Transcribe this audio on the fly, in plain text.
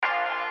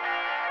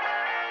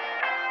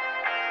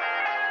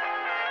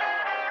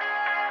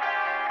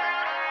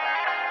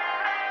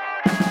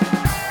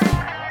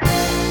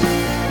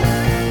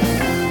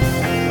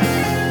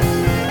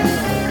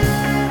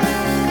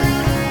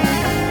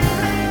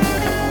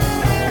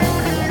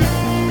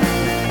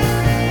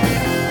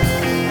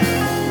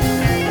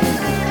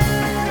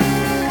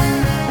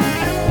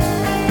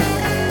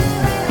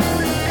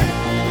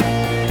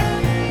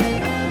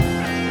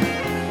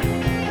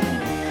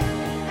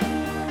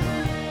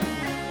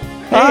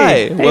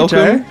Hi,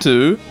 welcome Joe.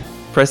 to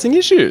Pressing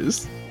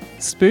Issues.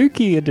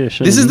 Spooky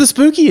edition. This is the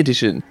spooky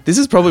edition. This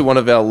is probably one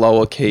of our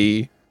lower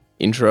key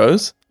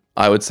intros,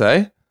 I would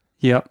say.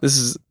 Yep.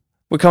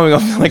 We're coming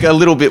off like a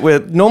little bit where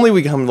normally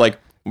we come like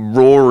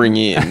roaring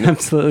in.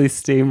 Absolutely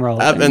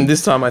steamrolling. And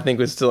this time I think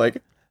we're still like,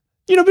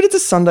 but it's a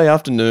Sunday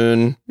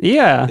afternoon.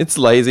 Yeah. It's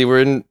lazy.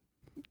 We're in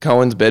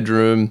Cohen's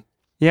bedroom.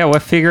 Yeah, we're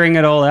figuring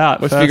it all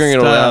out. We're figuring it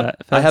all out.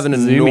 I have an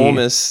zoomy.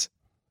 enormous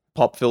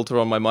pop filter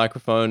on my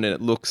microphone and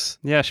it looks...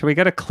 Yeah, should we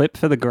get a clip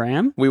for the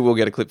gram? We will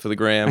get a clip for the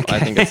gram, I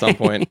think, at some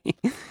point.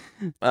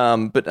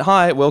 But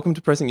hi, welcome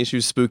to Pressing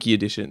Issues Spooky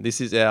Edition.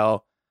 This is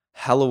our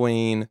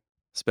Halloween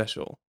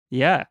special.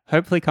 Yeah,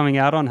 hopefully coming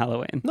out on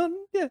Halloween. No,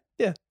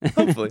 yeah.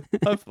 Hopefully.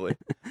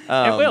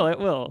 It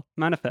will.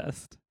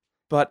 Manifest.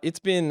 But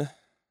it's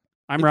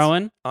I'm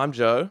Rowan. I'm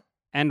Joe.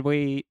 And should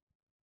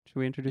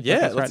we introduce Yeah,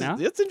 ourselves right now?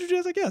 Let's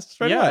introduce our guest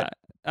straight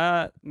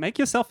away. Make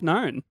yourself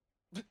known.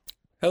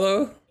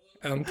 Hello.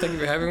 Thank you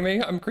for having me.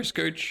 I'm Chris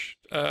Gooch.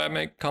 I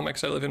make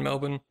comics. I live in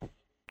Melbourne.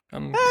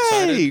 I'm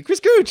excited. Hey,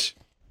 Chris Gooch.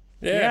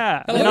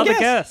 Yeah, Hello. another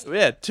guest.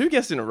 Yeah, 2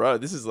 guests in a row.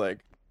 This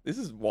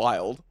is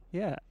wild.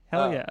 Yeah,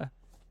 hell yeah.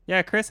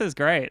 Yeah, Chris is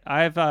great.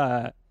 I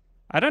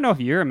don't know if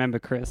you remember,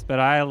 Chris, but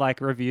I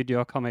reviewed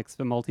your comics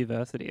for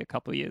Multiversity a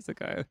couple years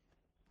ago.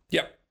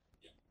 Yep.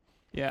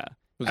 Yeah.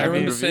 I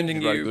remember sending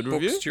Did you write a you good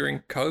books review? during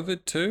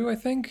COVID too, I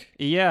think.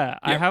 Yeah,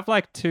 I Yep.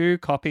 have 2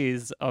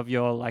 copies of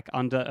your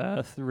Under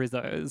Earth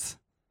Rizzos,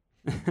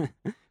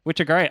 which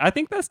are great. I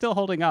think they're still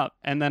holding up.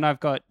 And then I've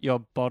got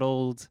your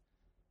Bottled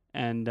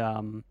and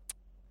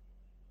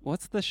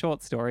what's the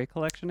short story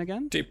collection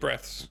again? Deep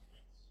breaths.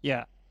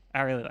 Yeah,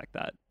 I really like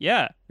that.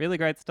 Yeah, really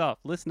great stuff.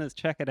 Listeners,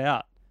 check it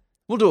out.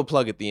 We'll do a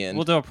plug at the end.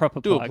 We'll do a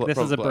proper plug. This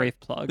is a brief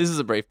plug. This is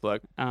a brief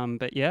plug.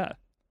 But yeah.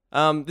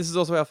 This is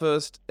also our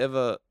first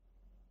ever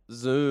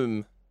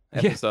Zoom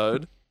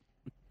episode.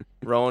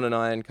 Rowan and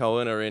I and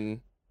Cohen are in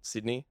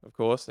Sydney, of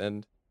course,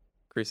 and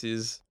Chris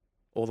is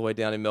all the way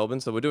down in Melbourne.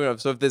 So we're doing it.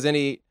 So if there's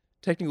any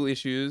technical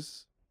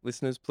issues,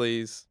 listeners,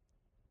 please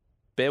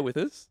bear with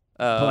us.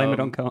 Blame it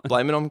on Cohen.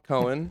 Blame it on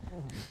Cohen.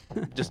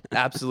 Just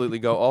absolutely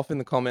go off in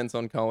the comments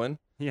on Cohen.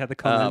 Yeah, the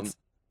comments.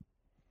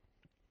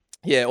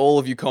 Yeah, all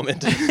of you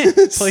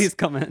commenters. Please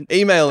comment.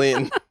 Email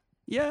in.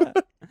 Yeah.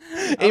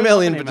 Email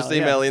in, but just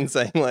email in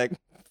saying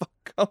fuck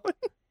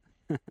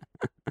Cohen.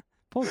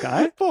 Poor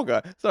guy. Poor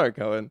guy. Sorry,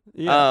 Cohen.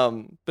 Yeah.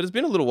 But it's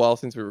been a little while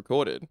since we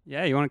recorded.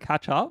 Yeah, you want to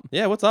catch up?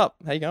 Yeah, what's up?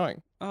 How you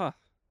going? Oh,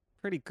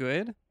 pretty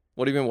good.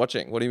 What have you been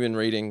watching? What have you been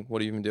reading?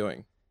 What have you been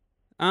doing?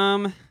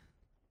 I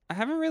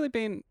haven't really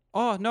been...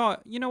 Oh, no,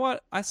 you know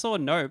what? I saw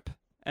Nope,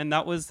 and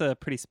that was a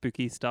pretty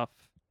spooky stuff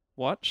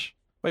watch.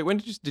 Wait, when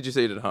did you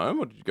see it at home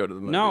or did you go to the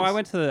movies? No,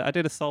 I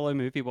did a solo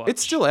movie watch.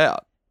 It's still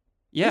out.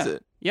 Yeah. Is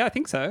it? Yeah, I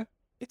think so.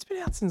 It's been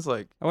out since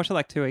I watched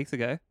it 2 weeks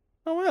ago.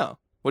 Oh wow.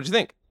 What'd you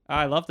think?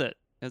 I loved it.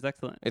 It was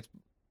excellent.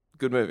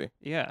 Good movie.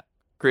 Yeah.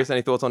 Chris,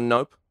 any thoughts on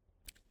Nope?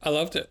 I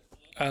loved it.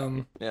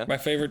 Yeah. My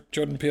favorite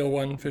Jordan Peele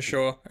one for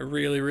sure. I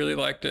really, really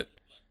liked it.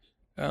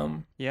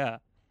 Yeah.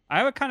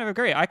 I would kind of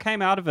agree. I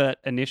came out of it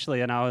initially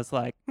and I was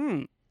like,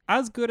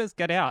 as good as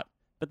Get Out.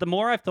 But the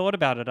more I've thought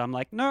about it, I'm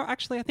like, no,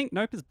 actually, I think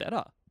Nope is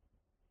better.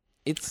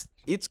 It's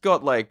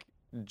got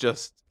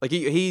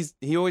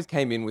he always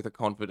came in with a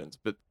confidence,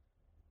 but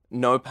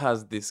Nope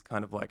has this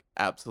kind of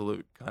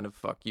absolute kind of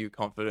fuck you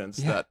confidence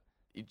that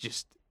it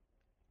just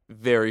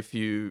very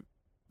few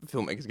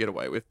filmmakers get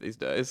away with these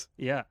days.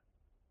 Yeah.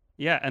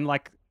 Yeah, and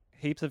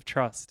heaps of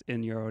trust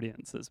in your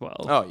audience as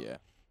well. Oh yeah.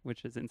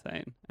 Which is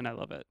insane, and I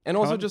love it. And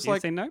also Colin, just you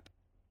seen Nope?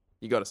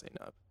 You gotta see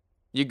Nope.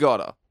 You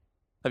gotta.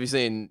 Have you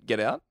seen Get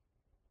Out?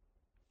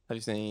 Have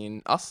you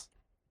seen Us?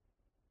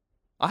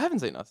 I haven't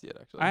seen Us yet,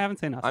 actually. I haven't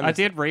seen Us. I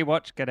did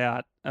rewatch Get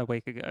Out a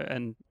week ago,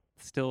 and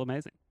still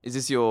amazing. Is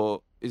this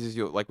your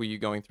were you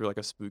going through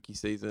a spooky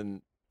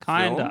season?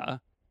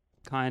 Kinda.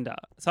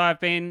 So I've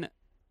been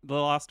the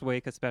last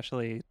week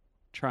especially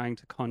trying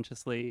to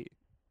consciously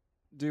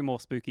do more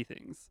spooky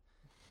things.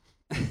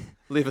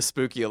 Live a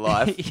spookier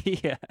life.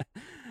 Yeah.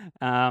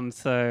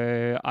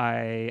 So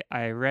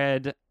I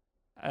read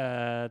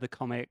the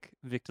comic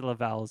Victor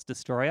LaValle's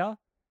Destroyer,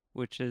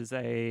 which is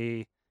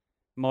a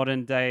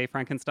modern day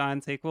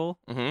Frankenstein sequel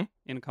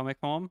in comic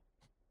form,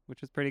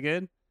 which is pretty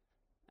good.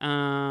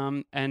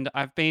 And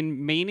I've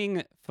been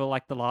meaning for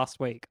the last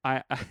week.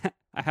 I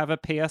have a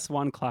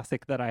PS1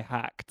 classic that I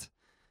hacked.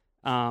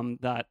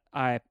 That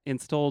I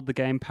installed the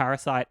game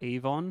Parasite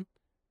Eve on.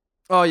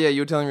 Oh yeah,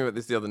 you were telling me about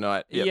this the other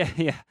night. Yep.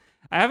 Yeah.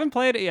 I haven't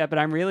played it yet, but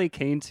I'm really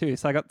keen to.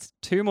 So I got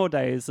 2 more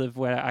days of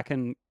where I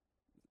can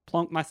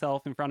plonk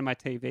myself in front of my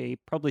TV,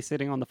 probably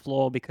sitting on the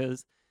floor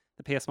because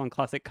the PS1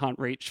 Classic can't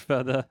reach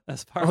further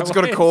as far away. It's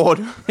got a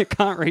cord. It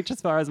can't reach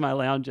as far as my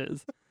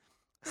lounges.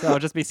 So I'll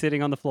just be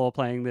sitting on the floor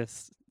playing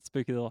this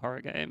spooky little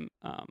horror game.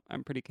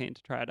 I'm pretty keen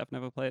to try it. I've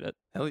never played it.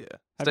 Hell yeah.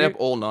 Stay up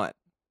all night.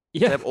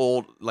 Yeah. Stay up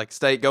all,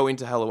 go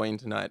into Halloween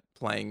tonight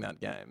playing that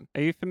game.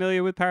 Are you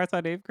familiar with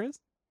Parasite Eve, Chris?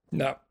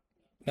 No,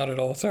 not at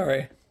all.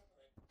 Sorry.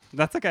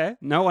 That's okay.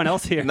 No one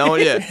else here. No,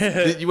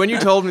 yeah. When you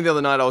told me the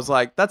other night, I was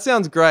like, that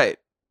sounds great.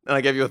 And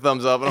I gave you a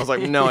thumbs up, and I was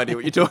like, no idea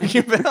what you're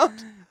talking about.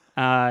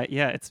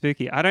 Yeah, it's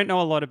spooky. I don't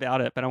know a lot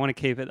about it, but I want to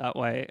keep it that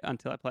way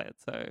until I play it.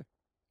 So,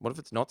 What if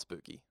it's not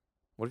spooky?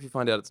 What if you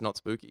find out it's not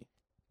spooky?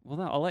 well,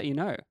 no, I'll let you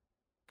know.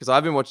 Because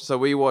I've been watching. So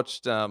we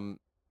watched.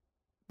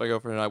 My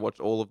girlfriend and I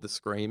watched all of the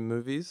Scream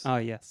movies, Oh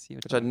yes,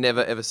 which I'd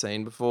never ever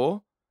seen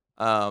before.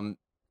 And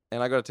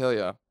I got to tell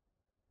you,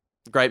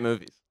 great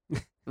movies.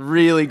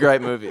 Really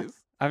great movies.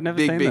 I've never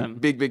Big, seen big, them.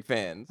 big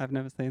fans. I've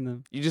never seen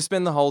them. You just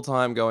spend the whole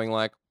time going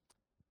like,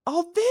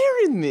 "Oh,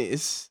 they're in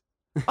this.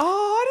 Oh,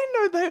 I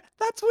didn't know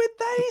that's where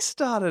they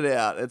started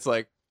out." It's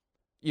like,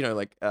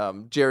 like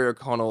Jerry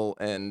O'Connell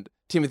and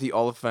Timothy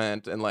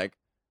Olyphant and like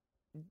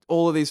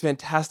all of these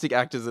fantastic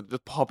actors that are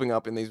just popping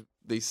up in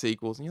these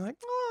sequels, and you're like,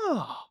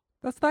 "Oh,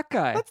 That's that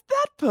guy. that's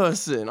that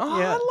person. Oh,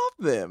 Yeah. I love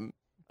them."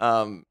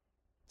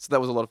 So that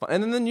was a lot of fun,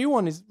 and then the new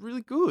one is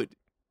really good.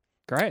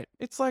 Great.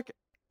 It's like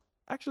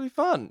actually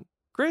fun.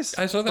 Chris,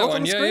 I saw that thoughts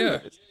on one. the Yeah, Scream yeah.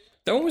 movies?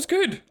 That one was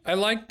good. I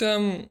liked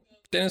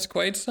Dennis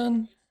Quaid's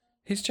son.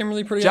 He's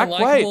generally pretty Jack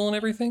unlikable Quaid. and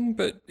everything,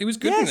 but it was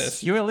good in Yes.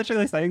 this. You were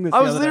literally saying this. I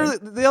the was other day.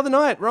 literally the other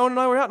night, Rowan and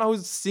I were out, and I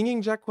was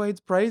singing Jack Quaid's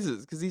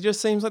praises because he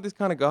just seems like this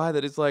kind of guy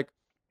that is like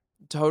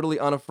totally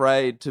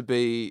unafraid to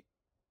be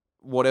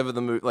whatever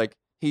the movie. Like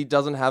he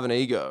doesn't have an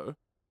ego,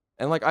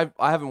 and like I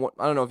haven't.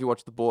 I don't know if you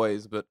watch The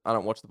Boys, but I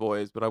don't watch The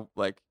Boys. But I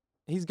like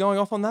he's going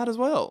off on that as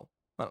well.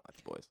 I don't like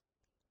The Boys.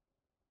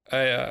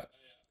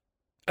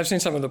 I've seen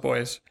some of The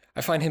Boys.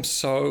 I find him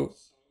so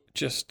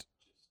just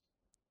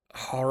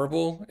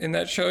horrible in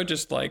that show.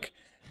 Just like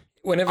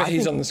whenever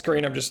he's on the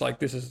screen, I'm just like,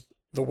 this is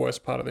the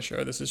worst part of the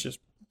show. This is just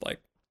like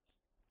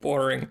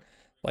bordering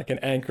like an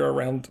anchor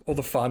around all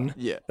the fun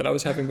Yeah. that I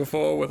was having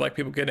before with like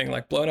people getting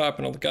like blown up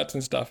and all the guts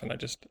and stuff. And I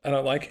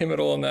don't like him at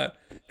all in that.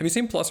 Have you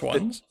seen Plus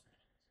Ones?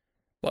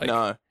 Like,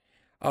 No.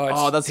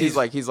 it's- That's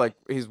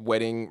his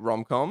wedding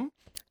rom-com.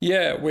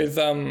 yeah, with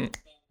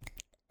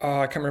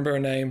I can't remember her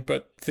name,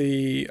 but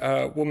the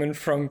woman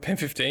from Pen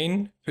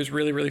 15 who's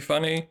really, really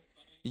funny.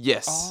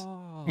 Yes.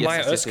 Oh. Yes, Maya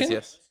yes, yes, Erskine?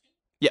 yes,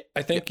 yes.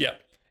 I think, yeah.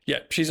 Yeah,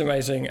 she's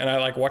amazing. And I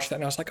like watched that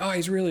and I was like, oh,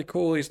 he's really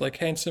cool. He's like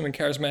handsome and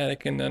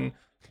charismatic. And then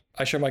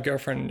I showed my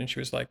girlfriend and she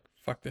was like,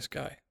 fuck this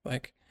guy.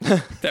 Like,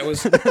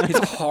 he's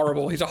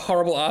horrible. He's a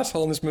horrible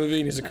asshole in this movie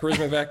and he's a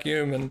charisma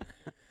vacuum. And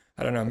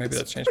I don't know, maybe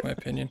that's changed my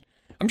opinion.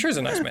 I'm sure he's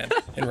a nice man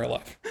in real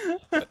life.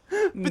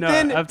 No,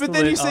 then you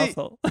absolute see,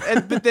 arsehole.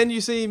 but then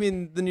you see him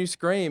in the new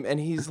Scream, and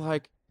he's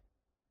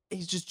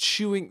just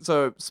chewing.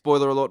 So,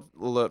 spoiler alert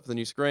for the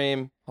new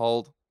Scream.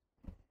 Hold.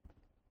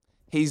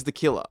 He's the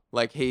killer.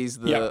 Like he's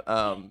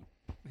the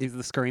He's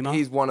the screamer.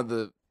 he's one of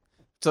the.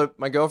 So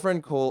my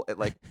girlfriend called it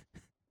like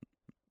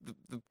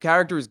the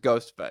character is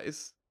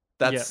Ghostface.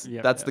 That's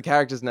Yeah. the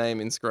character's name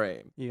in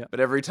Scream. Yeah. But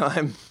every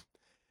time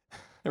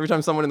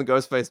someone in the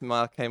Ghostface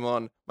mark came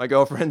on, my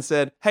girlfriend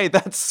said, "Hey,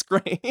 that's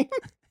Scream."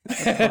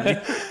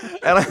 and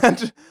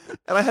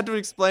I had to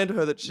explain to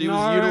her that she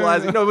was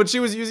utilizing but she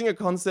was using a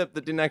concept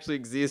that didn't actually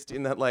exist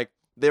in that like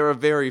there are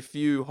very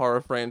few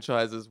horror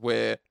franchises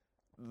where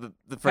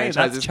the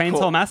franchise is Chainsaw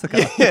called... Massacre.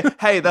 Yeah.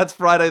 Hey, that's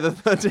Friday the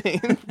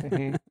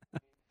 13th.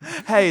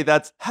 Hey,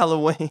 that's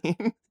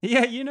Halloween.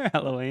 Yeah, you know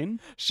Halloween.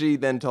 She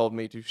then told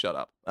me to shut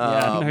up.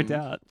 Yeah, no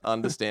doubt.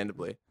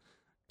 Understandably.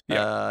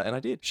 Yeah. And I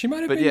did. She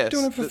might have But been yes,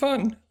 doing it for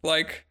fun.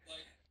 Like,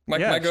 my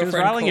Yeah, girlfriend she was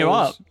riling you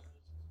calls- up.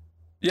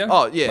 Yeah.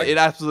 Oh yeah, Like- it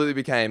absolutely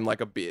became like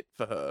a bit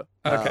for her.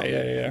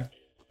 Okay, yeah.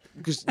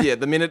 Because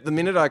the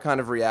minute I kind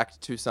of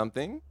react to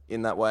something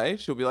in that way,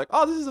 she'll be like,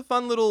 "Oh, this is a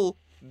fun little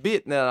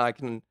bit." Now I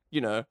can,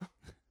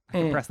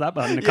 Press that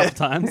button a couple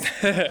times.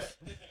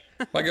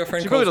 My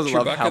girlfriend She calls probably doesn't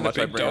love Chewbacca how the much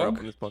I big bring her up dog.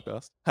 on this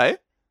podcast. Hey,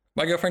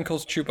 My girlfriend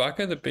calls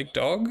Chewbacca the big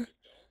dog.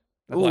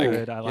 That's Ooh,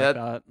 good. I like yeah.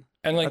 that.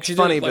 And like That's she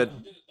funny, did,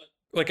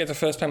 like at the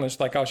first time it was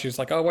like, she was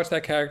like, oh, what's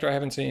that character? I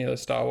haven't seen any of the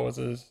Star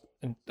Warses.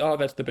 And oh,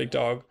 that's the big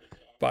dog.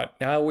 But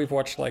now we've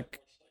watched like,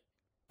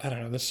 I don't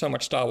know, there's so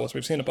much Star Wars.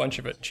 We've seen a bunch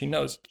of it. She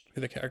knows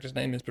who the character's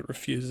name is, but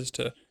refuses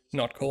to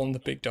not call him the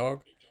big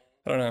dog.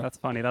 I don't know. That's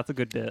funny. That's a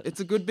good bit. it's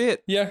a good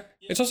bit. Yeah.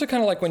 It's also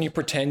kind of like when you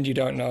pretend you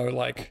don't know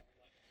like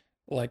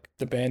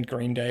the band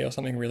Green Day or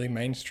something really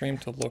mainstream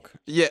to look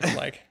Yeah,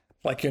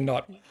 like you're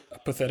not a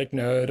pathetic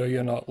nerd or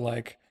you're not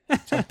like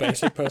some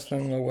basic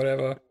person or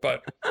whatever.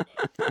 But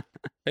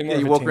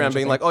you walk around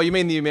being like, "Oh, you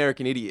mean the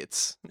American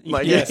Idiots?"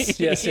 Like, yes.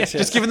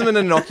 just giving them an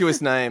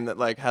innocuous name that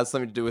like has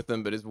something to do with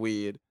them but is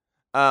weird.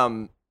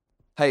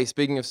 Hey,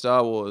 speaking of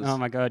Star Wars, Oh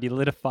my god, you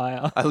lit a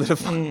fire. I lit a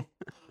fire.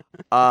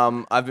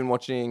 I've been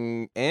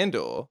watching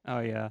Andor. Oh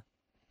yeah.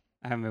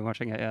 I haven't been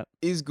watching it yet.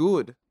 Is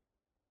good.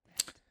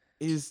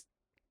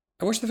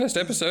 I watched the first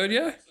episode,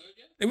 yeah.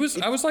 I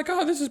was like,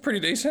 oh, this is pretty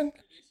decent.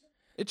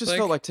 It just Like-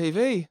 felt like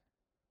TV.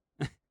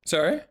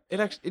 Sorry?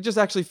 It just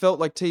actually felt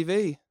like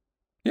TV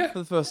Yeah. for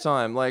the first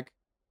time. Like,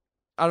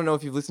 I don't know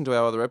if you've listened to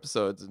our other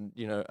episodes, and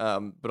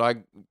but I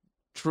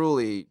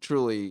truly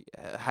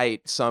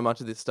hate so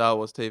much of this Star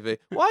Wars TV.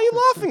 Why are you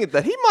laughing at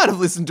that? He might have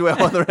listened to our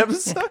other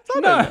episodes. I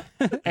don't know.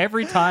 No.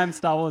 Every time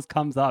Star Wars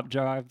comes up,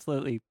 Joe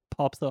absolutely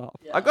pops off.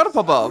 I gotta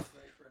pop off.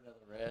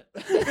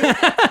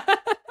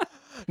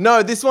 No,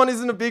 No, this one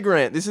isn't a big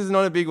rant. This is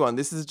not a big one.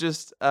 This is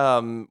just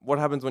what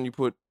happens when you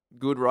put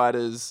good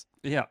writers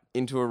Yeah.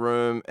 into a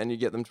room and you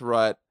get them to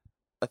write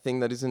a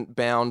thing that isn't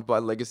bound by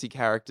legacy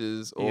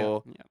characters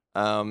or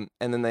and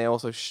then they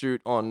also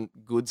shoot on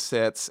good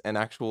sets and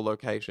actual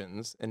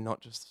locations and not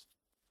just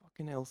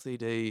fucking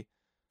LCD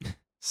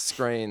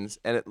screens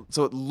and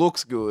so it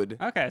looks good.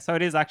 Okay, so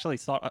it is actually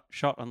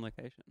shot on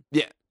location.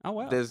 Yeah. Oh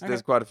wow.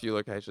 There's quite a few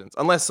locations.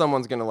 Unless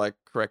someone's going to like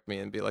correct me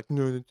and be like,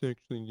 "No, that's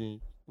actually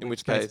me." In which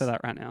Space case for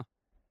that right now.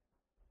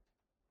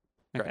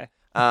 Great.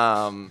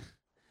 Okay.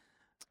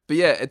 But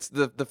yeah, it's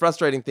the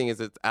frustrating thing is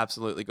it's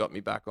absolutely got me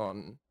back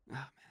on. Oh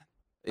man.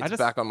 It's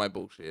back on my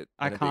bullshit.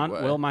 I in a big can't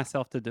way. will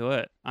myself to do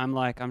it.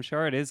 I'm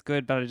sure it is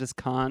good, but I just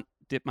can't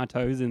dip my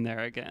toes in there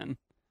again.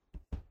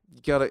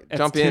 You gotta It's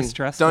jump too in.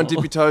 stressful. Don't dip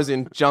your toes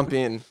in. Jump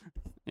in.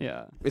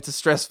 Yeah.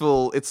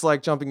 It's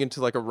like jumping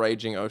into like a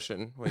raging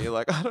ocean where you're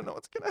like, I don't know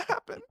what's gonna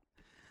happen.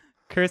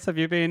 Chris, have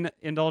you been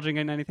indulging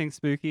in anything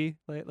spooky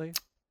lately?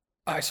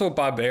 I saw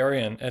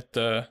Barbarian at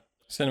the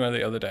cinema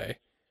the other day,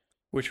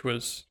 which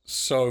was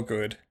so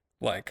good.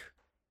 Like,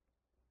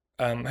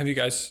 have you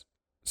guys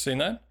seen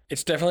that?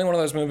 It's definitely one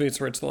of those movies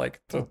where it's like,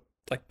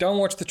 don't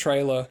watch the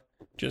trailer,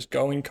 just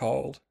go in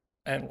cold,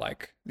 and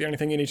like the only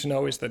thing you need to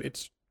know is that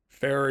it's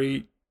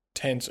very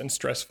tense and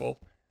stressful.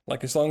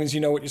 Like as long as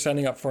you know what you're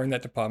signing up for in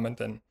that department,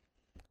 then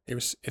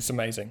it's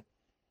amazing.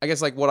 I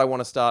guess like what I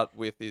want to start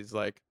with is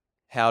like,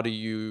 how do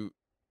you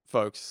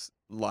folks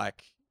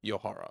like your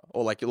horror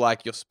or like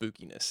your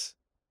spookiness?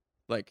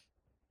 Like,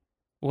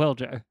 Well,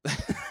 Joe.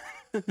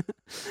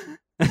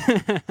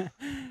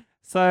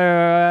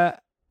 So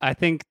I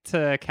think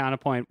to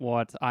counterpoint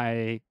what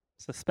I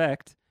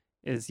suspect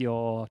is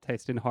your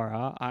taste in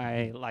horror,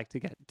 I like to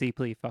get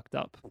deeply fucked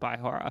up by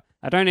horror.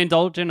 I don't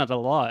indulge in it a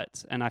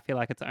lot, and I feel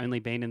like it's only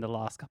been in the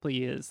last couple of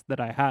years that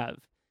I have.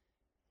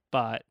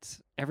 But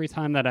every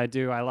time that I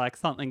do, I like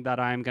something that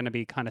I'm going to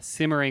be kind of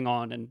simmering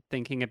on and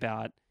thinking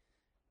about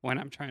when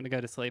I'm trying to go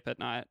to sleep at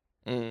night.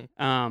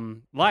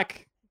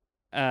 Like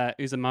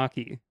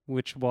Uzumaki,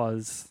 which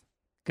was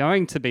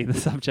going to be the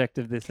subject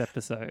of this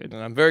episode. and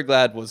I'm very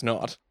glad was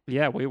not.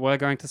 Yeah, we were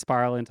going to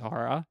spiral into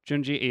horror.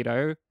 Junji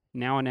Ito,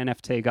 now an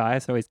NFT guy,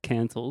 so he's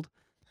cancelled.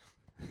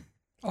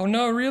 Oh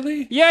no,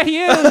 really? Yeah, he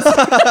is!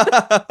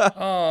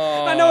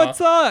 Oh, I know it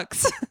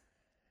sucks!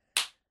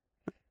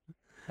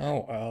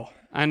 Oh well.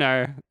 I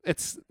know.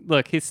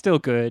 Look, he's still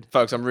good.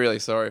 Folks, I'm really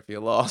sorry for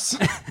your loss.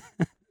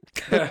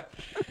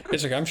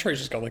 It's okay. I'm sure he's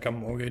just got like a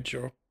mortgage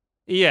or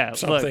Yeah,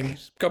 something. look,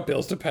 He's got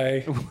bills to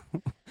pay.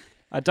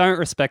 I don't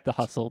respect the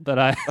hustle, but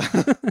I...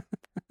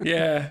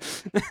 Yeah.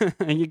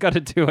 You got to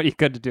do what you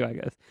got to do, I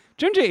guess.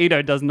 Junji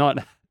Ito does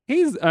not...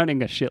 He's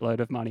earning a shitload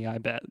of money, I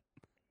bet.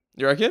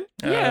 You reckon?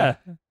 Yeah,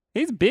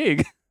 he's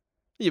big.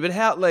 Yeah, but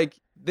how like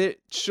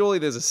surely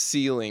there's a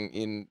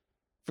ceiling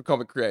for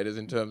comic creators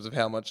in terms of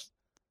how much.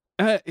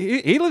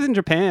 He lives in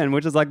Japan,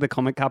 which is like the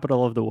comic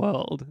capital of the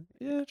world.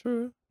 Yeah,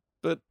 true.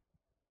 But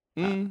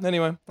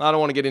anyway, I don't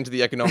want to get into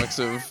the economics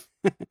of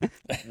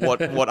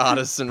what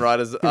artists and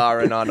writers are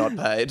and are not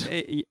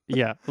paid.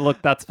 Yeah,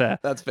 look, that's fair.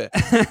 That's fair.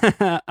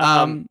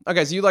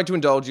 Okay, so you like to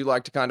indulge. You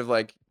like to kind of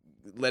like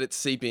let it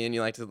seep in.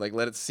 You like to like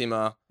let it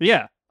simmer.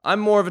 Yeah. I'm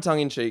more of a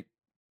tongue-in-cheek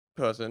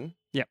person.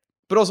 Yeah.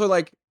 But also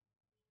like,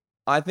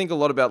 I think a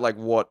lot about like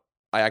what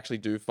I actually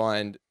do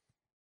find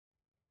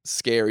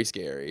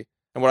scary.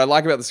 And what I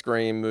like about the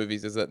Scream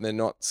movies is that they're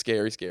not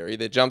scary.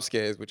 They're jump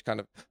scares, which kind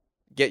of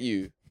get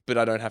you, but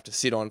I don't have to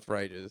sit on for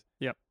ages.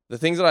 Yep. The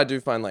things that I do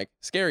find like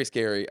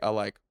scary are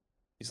like,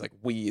 it's like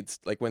weird,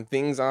 like when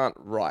things aren't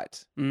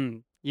right.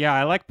 Yeah,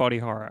 I like body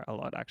horror a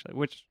lot, actually,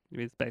 which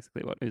is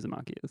basically what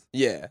Uzumaki is.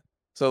 Yeah.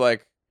 So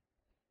like,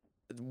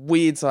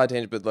 weird side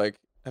tangent, but like,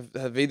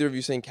 have either of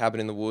you seen Cabin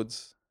in the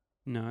Woods?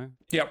 No.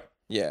 Yep.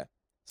 Yeah.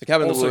 So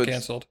Cabin in the Also Woods.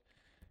 cancelled.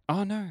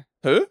 Oh, no.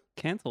 Who?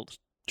 Cancelled.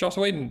 Joss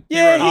Whedon.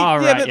 Yeah,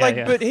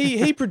 right, but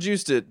he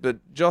produced it, but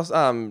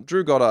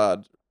Drew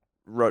Goddard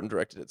wrote and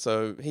directed it,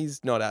 so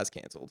he's not as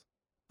cancelled.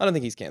 I don't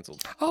think he's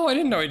cancelled. Oh, I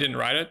didn't know he didn't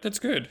write it. That's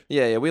good.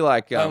 Yeah, we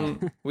like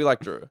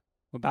Drew.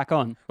 We're back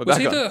on. Was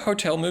he the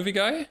hotel movie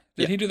guy?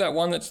 Did he do that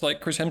one that's like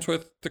Chris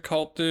Hemsworth, the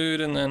cult dude,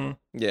 and then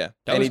Yeah,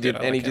 That and was he did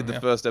good. I and he like did him, the yeah.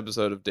 first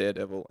episode of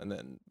Daredevil and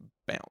then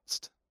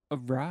bounced.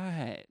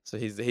 Right. So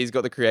he's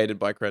got the created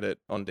by credit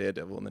on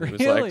Daredevil, and then he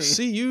was Really? like,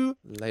 "See you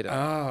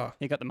later."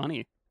 He got the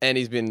money. And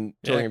he's been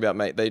Yeah. talking about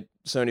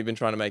Sony been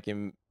trying to make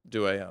him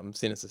do a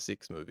Sinister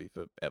Six movie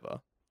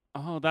forever.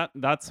 Oh,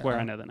 that's where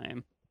I know the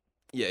name.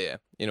 Yeah,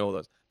 in all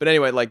those. But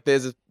anyway, like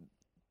there's a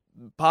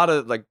part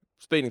of like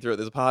speeding through it.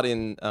 There's a part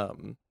in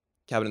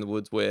Cabin in the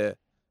Woods where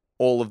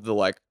all of the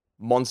like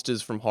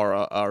monsters from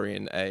horror are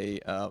in a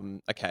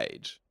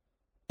cage,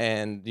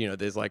 and you know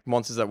there's like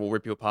monsters that will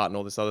rip you apart and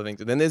all this other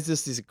things. And then there's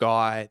just this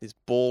guy, this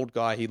bald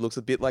guy. He looks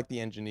a bit like the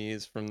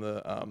engineers from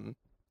the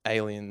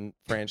Alien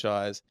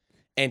franchise,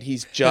 and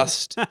he's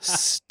just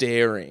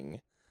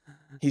staring.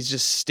 He's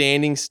just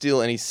standing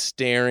still and he's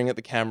staring at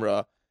the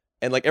camera.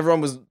 And like everyone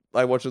was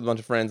I watched with a bunch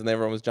of friends, and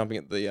everyone was jumping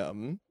at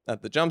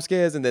the jump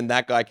scares, and then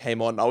that guy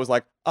came on. And I was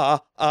like,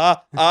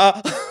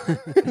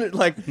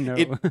 like No.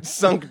 it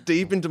sunk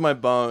deep into my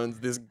bones.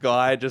 This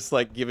guy just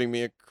like giving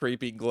me a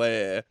creepy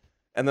glare,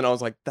 and then I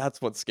was like,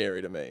 that's what's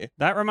scary to me.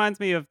 That reminds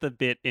me of the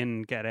bit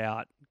in Get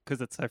Out,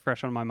 because it's so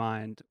fresh on my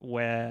mind,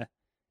 where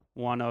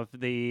one of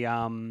the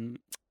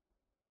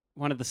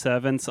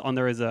servants on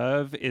the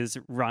reserve is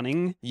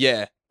running.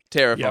 Yeah,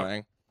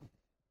 terrifying.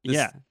 This-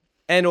 Yeah.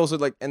 And also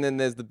and then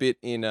there's the bit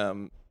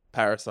in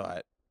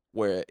Parasite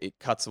where it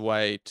cuts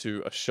away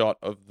to a shot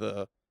of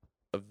the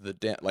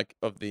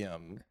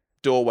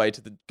doorway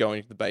to the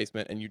going to the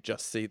basement, and you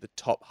just see the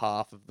top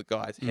half of the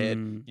guy's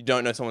head. You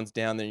don't know someone's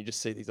down there, you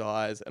just see these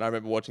eyes. And I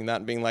remember watching that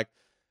and being like,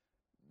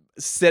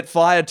 set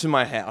fire to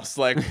my house.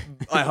 Like,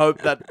 I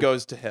hope that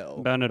goes to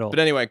hell. Burn it all. But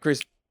anyway,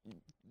 Chris,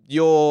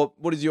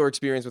 what is your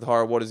experience with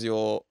horror? What is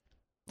the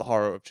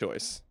horror of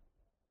choice?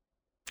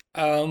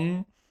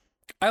 I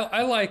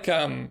like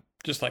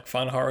just like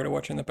fun horror to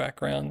watch in the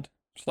background,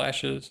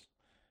 slashes,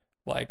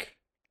 like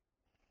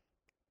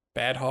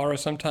bad horror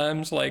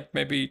sometimes, like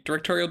maybe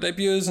directorial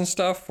debuts and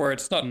stuff where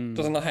it's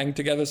doesn't hang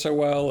together so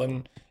well,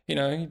 and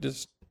you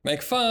just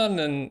make fun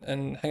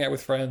and hang out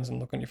with friends and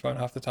look on your phone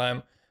half the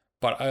time.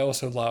 But I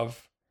also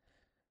love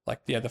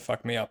like the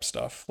fuck me up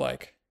stuff,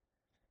 like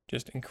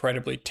just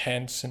incredibly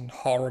tense and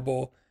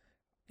horrible.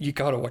 You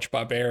gotta watch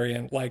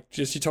Barbarian. Like,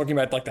 just you're talking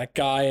about like that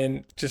guy,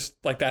 and just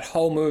like that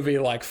whole movie,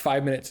 like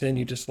 5 minutes in,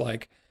 you just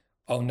like,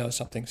 oh no,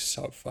 something's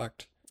so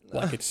fucked.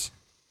 Like, it's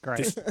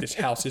Great. this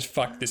house is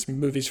fucked. This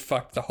movie's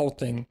fucked. The whole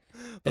thing.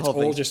 It's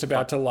all just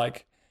about to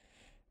like,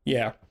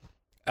 yeah.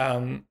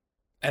 And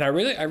I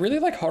really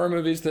like horror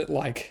movies that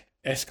like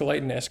escalate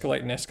and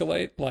escalate and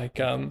escalate. Like,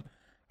 I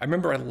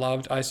remember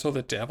I saw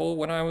The Devil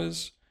when I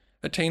was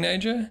a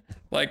teenager.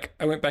 Like,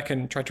 I went back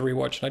and tried to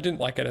rewatch, and I didn't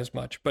like it as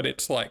much. But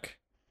it's like,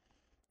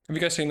 have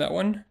you guys seen that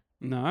one?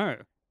 No.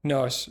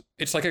 No,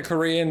 it's like a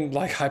Korean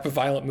like hyper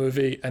violent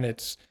movie, and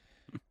it's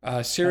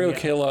serial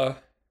killer.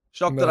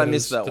 Shocked that I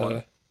missed that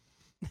one.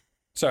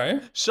 Sorry?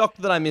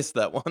 Shocked that I missed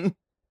that one.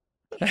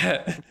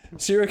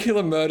 Serial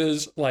killer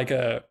murders like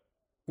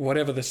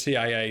whatever the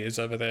CIA is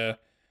over there,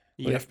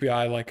 the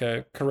FBI, like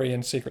a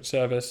Korean Secret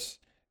Service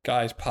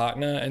guy's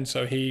partner, and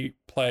so he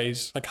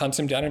hunts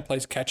him down and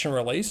plays catch and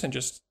release and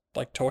just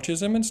like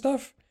tortures him and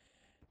stuff.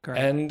 Great.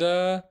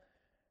 And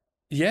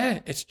yeah,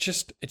 it's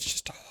just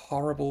a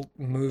horrible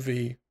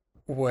movie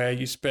where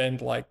you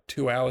spend like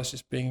 2 hours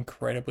just being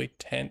incredibly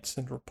tense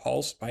and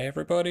repulsed by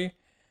everybody.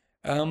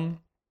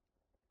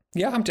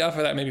 Yeah, I'm down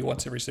for that maybe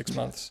once every 6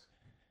 months.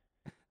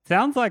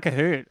 Sounds like a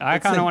hoot. I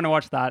kind of want to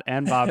watch that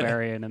and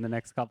Barbarian in the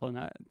next couple of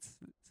nights.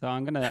 So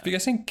I'm gonna. Have you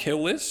guys seen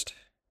Kill List?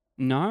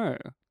 No.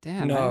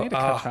 Damn. I need to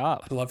catch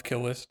up. I love Kill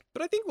List.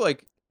 But I think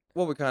like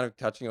what we're kind of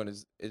touching on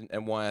is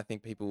and why I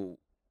think people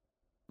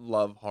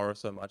love horror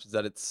so much is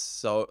that it's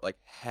so like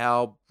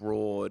how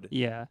broad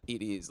Yeah.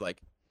 it is.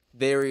 Like,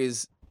 there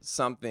is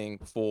something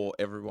for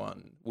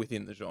everyone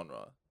within the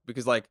genre,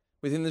 because like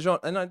within the genre,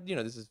 and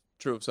this is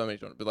true of so many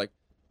genres, but like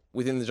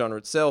within the genre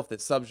itself,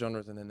 there's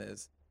subgenres, and then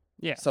there's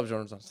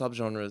subgenres on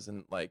subgenres,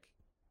 and like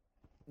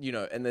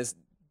and there's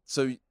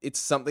so it's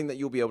something that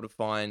you'll be able to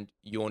find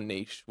your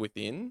niche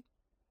within,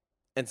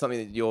 and something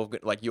that you're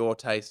like your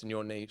taste and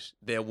your niche.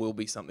 There will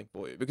be something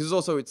for you, because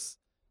also it's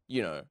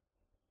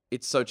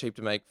it's so cheap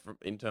to make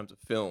in terms of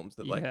films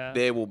that like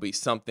there will be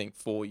something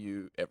for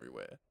you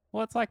everywhere.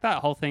 Well, it's like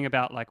that whole thing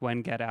about like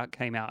when Get Out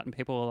came out and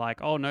people were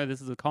like, oh no,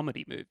 this is a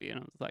comedy movie. And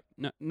I was like,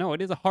 no,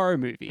 it is a horror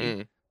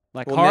movie.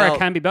 Like, well, horror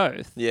can be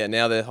both. Yeah,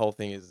 now their whole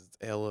thing is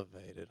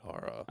elevated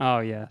horror. Oh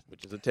yeah.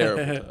 Which is a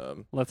terrible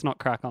term. Let's not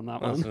crack on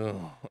that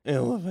one.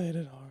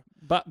 Elevated horror.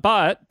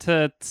 But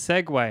to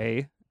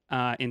segue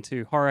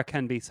into horror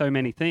can be so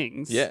many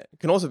things. Yeah, it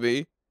can also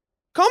be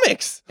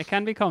comics. It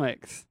can be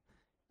comics.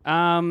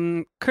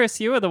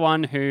 Chris, you were the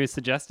one who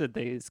suggested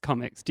these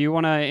comics. Do you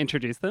want to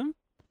introduce them?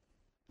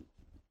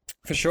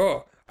 For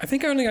sure. I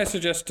think I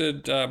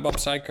suggested Mob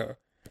Psycho.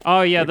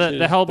 Oh yeah,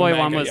 the Hellboy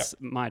one was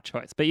my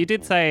choice, but you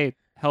did say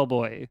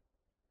Hellboy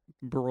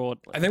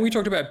broadly. I think we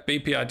talked about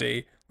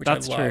BPRD, which I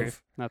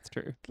love. That's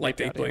true. Like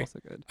BPRD deeply. Also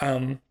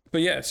good.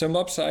 But yeah, so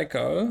Mob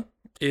Psycho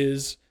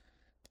is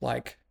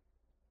like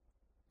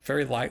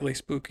very lightly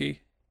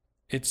spooky.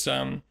 It's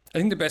I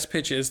think the best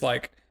pitch is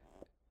like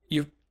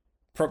you've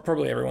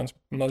probably everyone's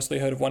mostly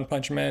heard of One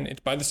Punch Man.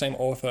 It's by the same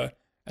author,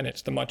 and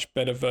it's the much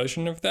better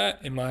version of that,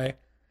 in my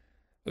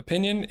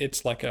opinion.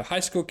 It's like a high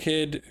school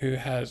kid who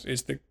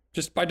is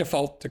just by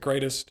default the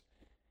greatest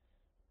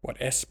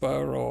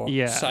esper or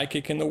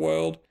psychic in the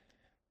world,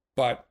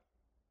 but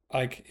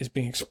like is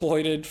being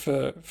exploited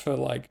for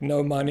like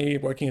no money,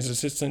 working as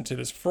assistant to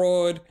this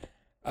fraud.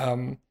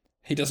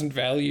 He doesn't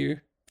value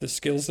the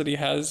skills that he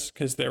has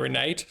because they're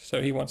innate,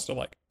 so he wants to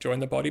like join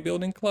the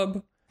bodybuilding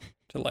club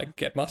to like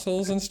get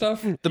muscles and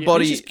stuff. The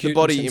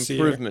body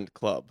improvement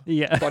club.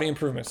 Yeah. Body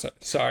improvement.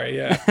 Sorry,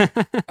 yeah.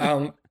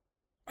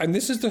 And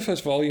this is the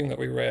first volume that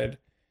we read,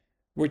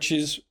 which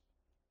is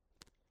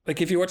like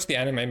if you watch the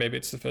anime, maybe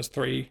it's the first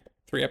three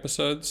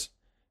episodes.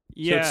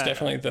 Yeah. So it's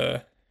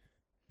definitely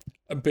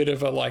a bit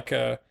of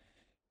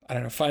I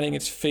don't know, finding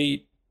its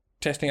feet,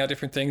 testing out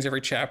different things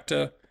every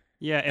chapter.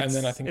 Yeah, And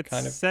then I think it it's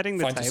kind of setting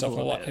the finds itself a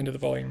table a lot bit. into the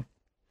volume.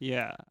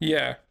 Yeah.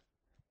 Yeah.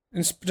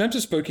 In terms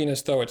of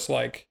spookiness, though, it's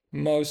like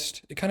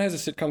it kind of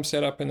has a sitcom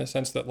setup in the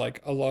sense that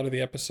like a lot of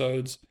the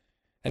episodes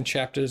and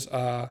chapters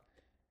are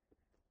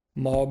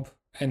Mob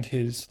and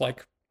his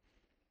like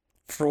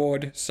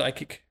fraud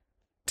psychic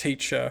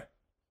teacher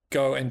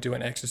go and do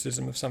an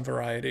exorcism of some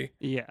variety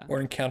Yeah. or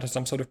encounter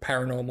some sort of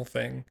paranormal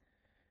thing.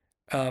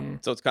 So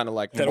it's kind of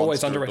like That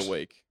always monster of the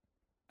week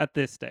At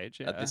this stage,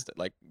 yeah. at this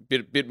like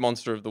bit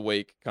monster of the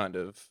week kind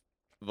of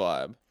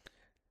vibe.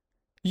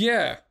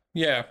 Yeah.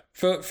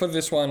 For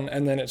this one,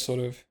 and then it sort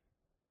of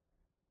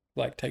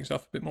like takes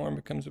off a bit more and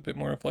becomes a bit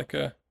more of like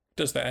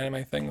does the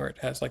anime thing where it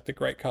has like the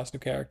great cast of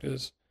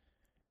characters,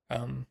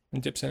 and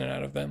dips in and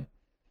out of them.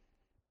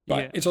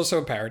 But Yeah. it's also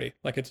a parody.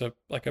 Like it's a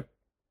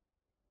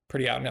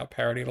pretty out and out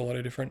parody of a lot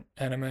of different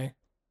anime,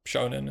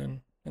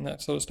 shonen and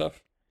that sort of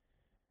stuff.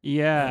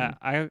 Yeah,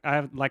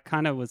 I like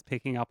kind of was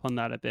picking up on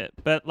that a bit,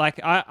 but like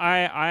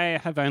I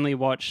have only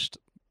watched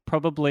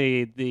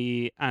probably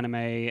the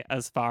anime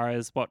as far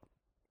as what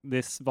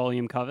this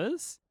volume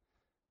covers,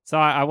 so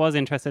I was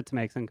interested to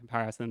make some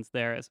comparisons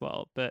there as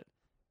well. But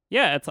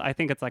yeah, I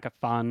think it's like a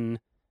fun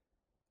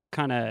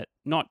kind of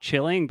not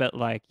chilling, but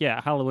like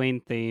Halloween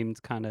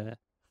themed kind of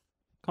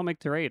comic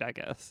to read, I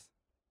guess.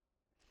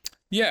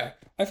 Yeah,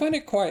 I find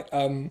it quite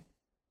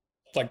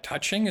like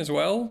touching as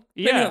well.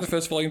 Maybe Yeah. not the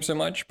first volume so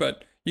much,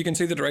 but you can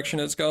see the direction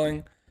it's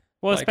going.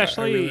 Well, Like, I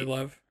especially really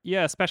love.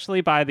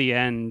 especially by the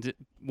end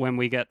when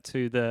we get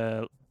to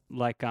the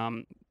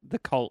the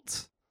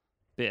cult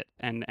bit,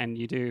 and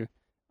you do.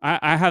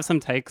 I have some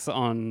takes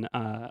on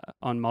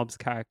Mob's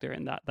character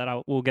in that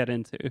I will get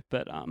into,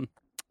 but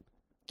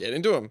Get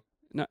into him.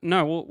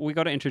 no, we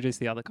got to introduce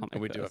the other comic.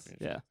 We do have first.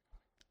 to Yeah.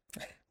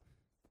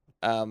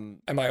 Am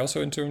I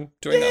also into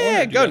doing that one?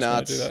 Yeah, or do you go guys wanna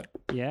nuts. do that?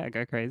 Yeah,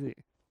 go crazy.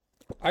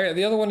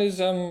 The other one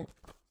is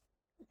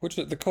which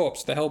is the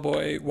Corpse, the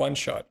Hellboy one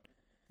shot.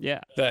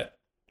 Yeah. That,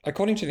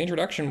 according to the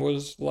introduction,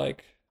 was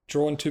like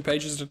drawn 2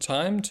 pages at a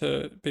time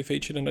to be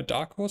featured in a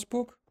Dark Horse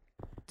book.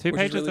 Two Which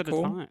is pages really at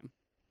cool. a time.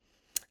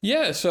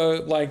 Yeah,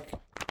 so like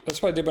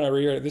that's what I did when I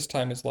reread it this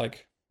time. Is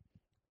like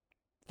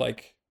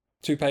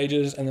 2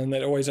 pages, and then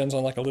that always ends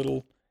on like a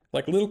little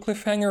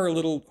cliffhanger, a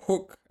little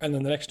hook, and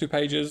then the next 2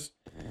 pages.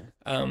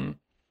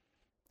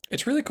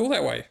 It's really cool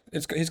that way.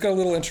 He's got a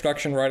little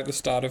introduction right at the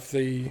start of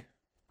the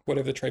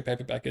whatever the trade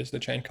paperback is, the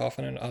Chain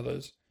Coffin and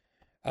others.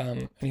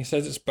 And he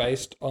says it's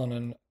based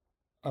on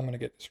I'm gonna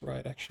get this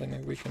right. Actually,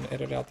 maybe we can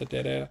edit out the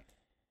dead air.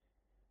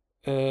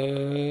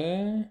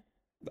 The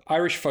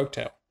Irish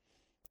folktale.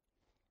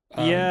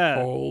 Yeah.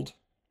 Called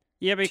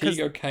Yeah, because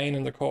Teague O'Kane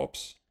and the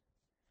Corpse.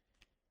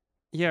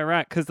 yeah,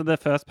 right. Because the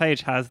first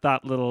page has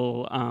that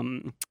little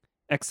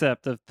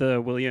excerpt of the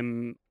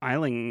William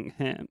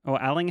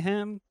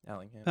Allingham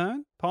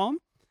poem,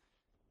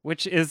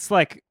 which is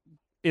like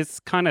is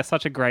kind of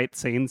such a great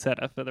scene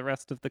setter for the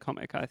rest of the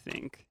comic, I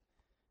think.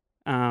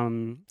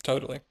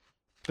 Totally.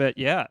 But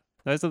yeah,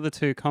 those are the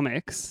 2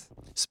 comics.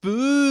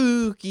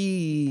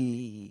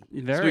 Spooky.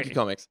 Very. Spooky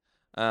comics.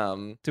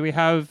 Do we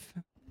have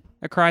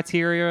a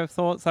criteria of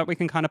thoughts that we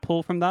can kind of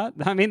pull from that?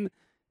 I mean,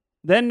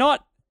 they're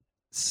not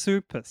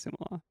super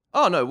similar.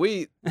 Oh no,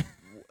 we.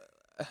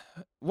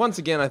 Once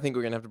again, I think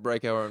we're gonna have to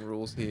break our own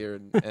rules here,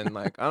 and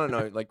like I don't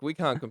know, like we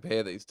can't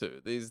compare these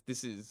two. This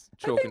is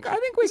chalk and cheese. I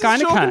think we This is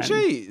kind of chalk can. and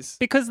cheese.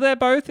 Because they're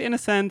both, in a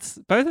sense,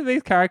 both of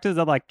these characters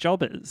are like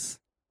jobbers.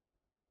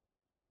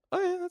 Oh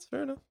yeah, that's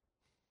fair enough.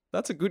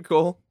 That's a good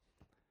call.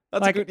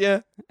 That's Like- a good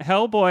yeah.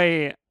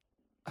 Hellboy,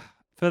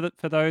 for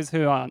those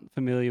who aren't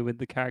familiar with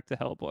the character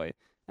Hellboy,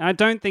 and I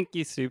don't think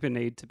you super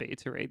need to be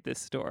to read this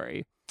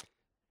story,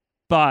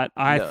 but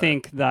I No.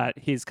 think that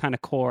his kind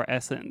of core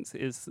essence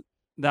is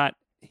that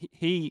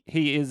he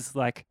is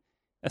like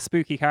a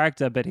spooky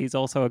character, but he's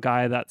also a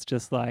guy that's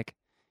just like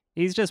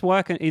he's just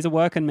working. He's a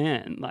working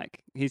man.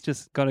 Like he's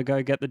just got to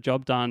go get the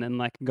job done and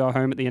like go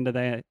home at the end of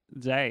the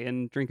day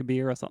and drink a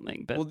beer or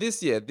something. But Well,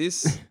 this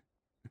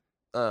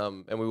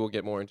and we will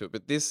get more into it,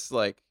 but this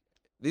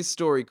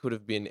story could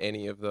have been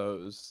any of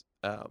those.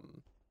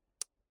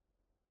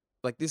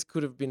 Like this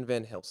could have been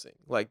Van Helsing.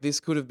 Like this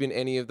could have been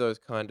any of those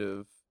kind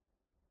of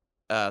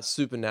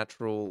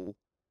supernatural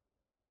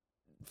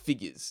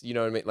figures. You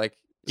know what I mean? Like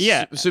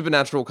Yeah.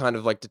 supernatural kind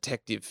of like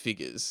detective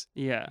figures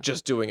yeah,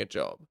 just doing a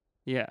job.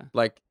 yeah.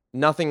 Like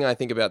nothing I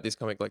think about this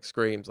comic like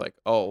screams like,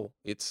 oh,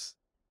 it's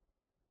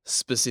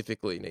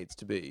specifically needs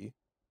to be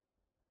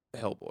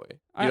Hellboy.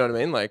 You know what I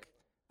mean? Like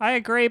I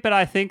agree, but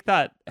I think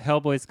that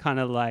Hellboy's kind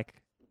of like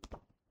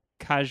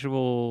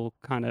casual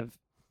kind of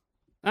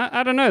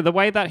I don't know, the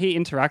way that he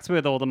interacts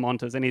with all the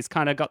monsters, and he's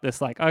kind of got this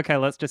like, okay,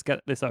 let's just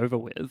get this over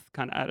with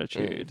kind of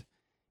attitude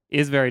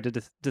is very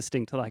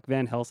distinct to like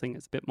Van Helsing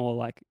is a bit more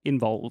like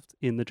involved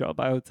in the job,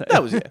 I would say.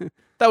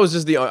 that was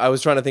just I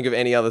was trying to think of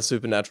any other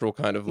supernatural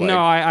kind of like No,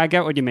 I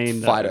get what you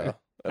mean though. fighter.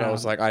 And I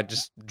was Um, like, I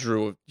just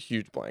drew a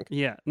huge blank.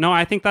 Yeah. No,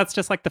 I think that's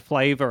just like the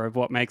flavor of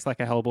what makes like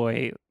a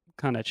Hellboy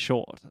kind of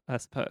short, I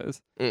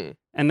suppose. Mm.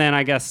 And then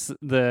I guess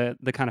the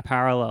kind of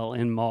parallel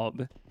in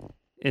Mob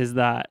is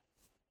that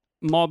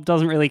Mob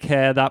doesn't really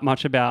care that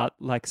much about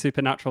like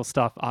supernatural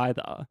stuff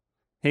either.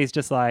 He's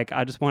just like,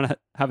 I just want to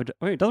have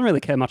he doesn't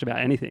really care much about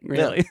anything,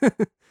 really.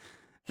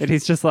 But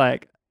he's just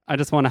like, I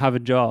just want to have a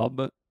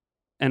job,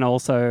 and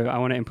also I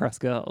want to impress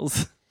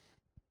girls.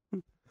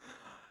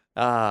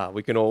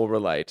 We can all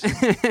relate.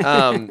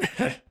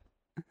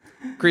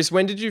 Chris,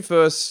 when did you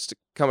first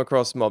come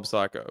across Mob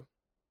Psycho?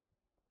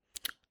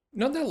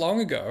 Not that long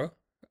ago.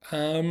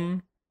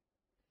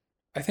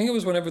 I think it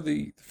was whenever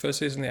the first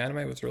season of the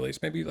anime was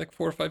released, maybe like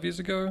 4 or 5 years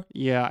ago,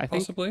 Yeah, I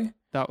think possibly.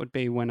 that would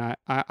be when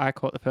I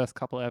caught the first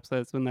couple of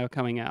episodes when they were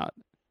coming out.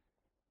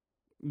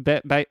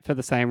 For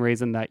the same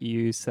reason that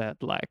you said,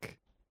 like,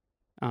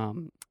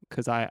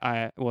 because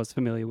I was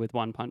familiar with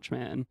One Punch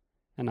Man,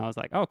 and I was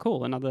like, oh,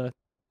 cool, another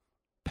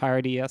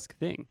parody-esque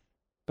thing.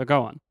 But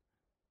go on.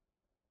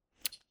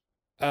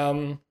 I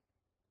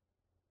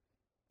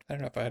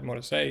don't know if I had more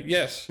to say.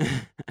 Yes,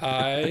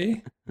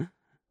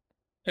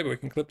 maybe we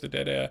can clip the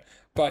dead air.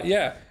 But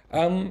yeah,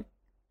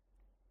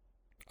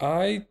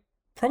 I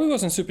probably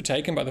wasn't super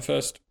taken by the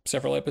first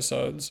several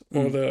episodes,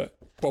 or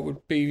what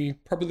would be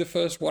probably the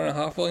first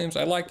 1.5 volumes.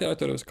 I liked it. I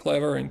thought it was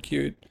clever and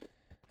cute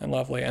and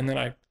lovely. And then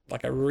I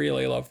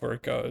really love where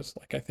it goes.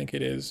 Like, I think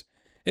it's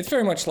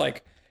very much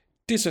like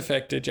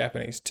disaffected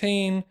Japanese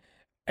teen,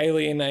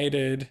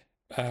 alienated,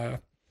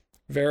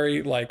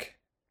 very like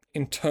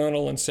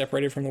internal and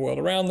separated from the world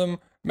around them,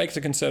 makes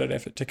a concerted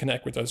effort to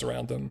connect with those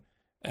around them,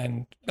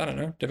 and I don't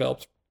know,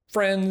 develops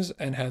friends,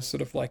 and has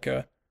sort of like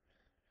maybe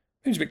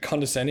it's a bit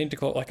condescending to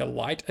call it like a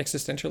light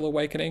existential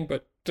awakening,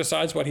 but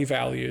decides what he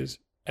values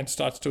and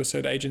starts to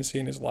assert agency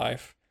in his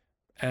life,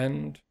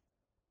 and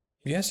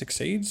yeah,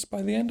 succeeds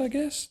by the end, I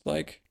guess.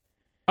 Like,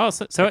 oh,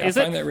 so I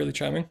find that really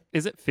charming.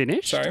 Is it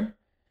finished? Sorry.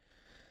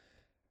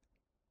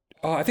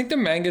 Oh, I think the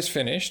manga's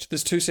finished.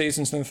 There's 2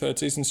 seasons, and the 3rd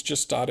season's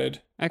just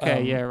started.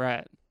 Okay, yeah,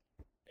 right.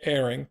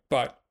 Airing,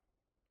 but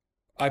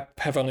I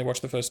have only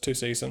watched the first 2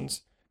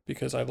 seasons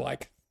because I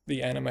like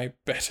the anime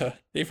better,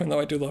 even though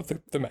I do love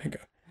the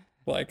manga.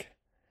 Like,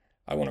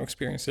 I want to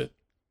experience it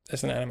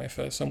as an anime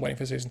first, so I'm waiting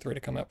for season 3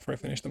 to come out before I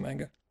finish the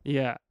manga.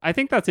 Yeah, I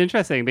think that's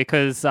interesting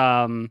because,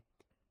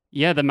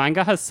 yeah, the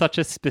manga has such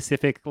a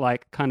specific,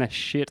 like, kind of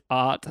shit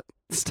art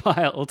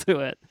style to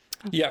it.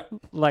 Yeah.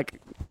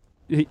 Like,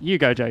 you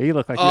go, Joe. You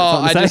look like you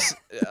have something to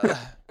say.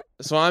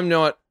 So I'm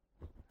not,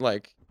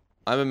 like,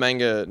 I'm a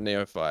manga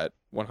neophyte,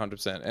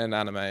 100%, and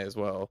anime as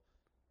well.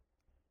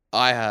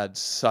 I had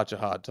such a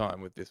hard time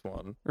with this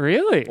one.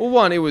 Really? Well,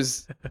 one, it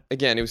was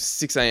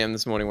 6 a.m.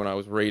 this morning when I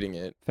was reading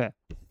it. Fair.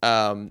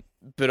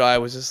 But I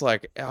was just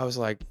like,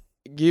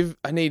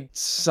 I need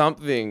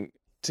something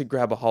to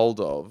grab a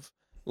hold of.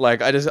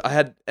 Like, I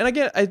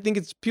think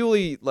it's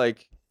purely,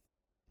 like,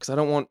 because I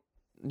don't want,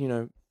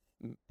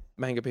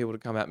 manga people to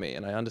come at me,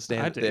 and I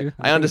understand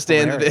I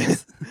understand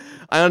that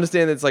I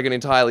understand that it's like an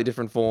entirely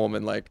different form,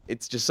 and like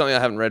it's just something I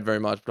haven't read very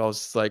much, but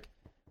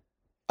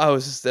I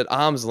was just at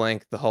arm's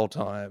length the whole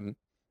time,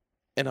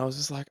 and I was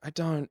just like,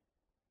 especially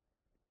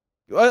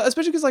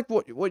because like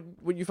what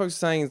you folks are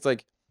saying is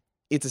like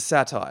it's a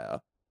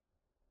satire.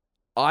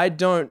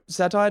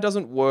 Satire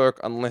doesn't work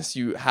unless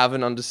you have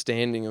an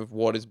understanding of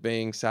what is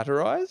being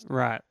satirized.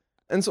 Right.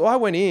 And so I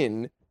went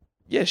in,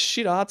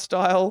 shit art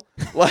style,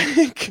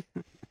 like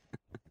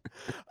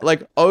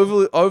like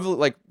over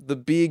like the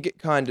big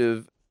kind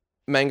of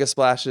manga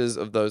splashes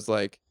of those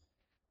like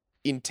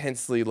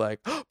intensely like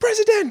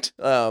president,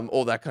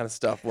 all that kind of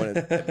stuff.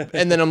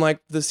 And then I'm like,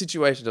 the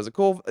situation doesn't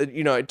call.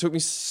 It took me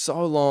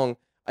so long.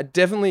 I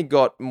definitely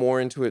got more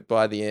into it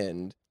by the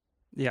end.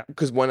 Yeah.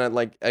 Because when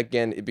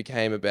it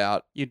became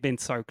about... You'd been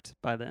soaked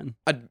by then.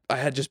 I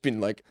had just been,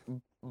 like,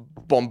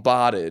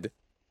 bombarded.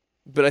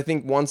 But I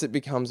think once it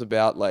becomes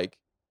about, like,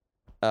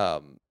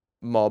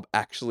 Mob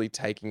actually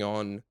taking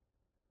on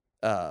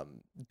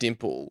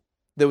Dimple,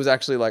 there was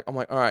actually, like, I'm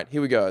like, all right,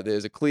 here we go.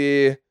 There's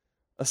a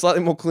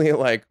slightly more clear,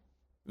 like,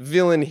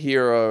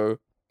 villain-hero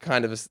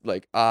kind of,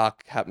 like,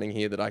 arc happening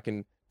here that I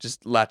can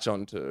just latch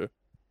onto.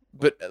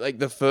 But, like,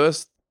 the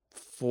first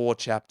 4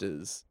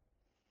 chapters,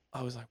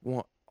 I was like,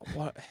 what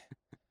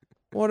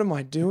am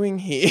I doing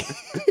here?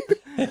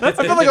 I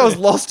felt like I was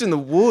lost in the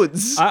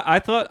woods. I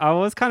thought I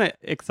was kind of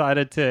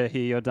excited to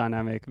hear your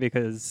dynamic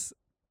because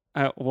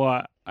I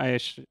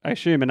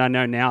assume, and I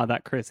know now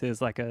that Chris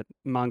is like a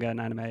manga and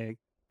anime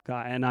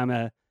guy, and I'm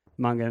a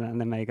manga and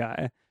anime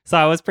guy. So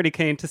I was pretty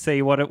keen to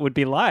see what it would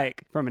be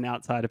like from an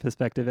outsider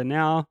perspective, and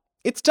now...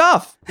 It's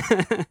tough.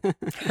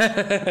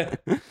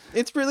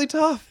 It's really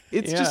tough.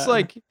 It's just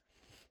like...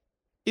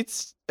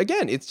 It's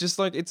just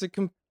like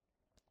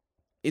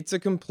it's a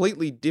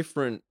completely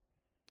different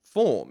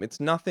form. It's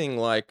nothing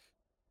like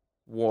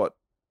what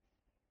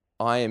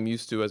I am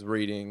used to as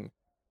reading.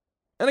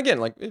 And again,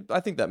 like, I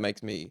think that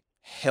makes me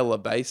hella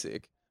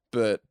basic,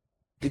 but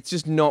it's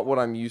just not what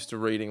I'm used to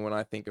reading when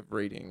I think of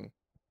reading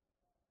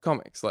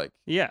comics. Like,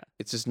 yeah,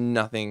 it's just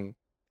nothing.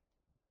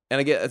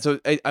 And again, so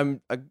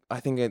I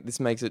think this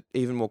makes it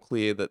even more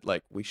clear that,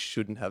 like, we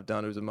shouldn't have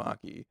done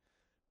Uzumaki.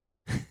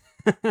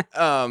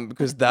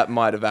 because that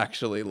might have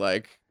actually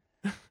like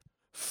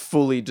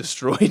fully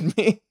destroyed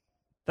me.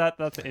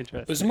 That's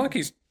interesting.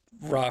 Uzumaki's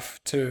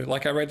rough too.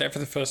 Like I read that for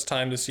the first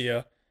time this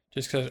year,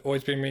 just because I've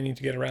always been meaning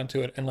to get around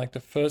to it. And like the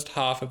first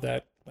half of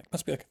that, like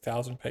must be like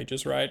 1,000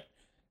 pages, right?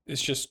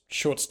 It's just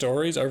short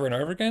stories over and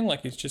over again.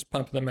 Like he's just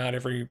pumping them out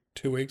every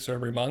 2 weeks or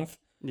every month.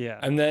 Yeah.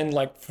 And then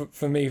like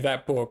for me,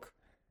 that book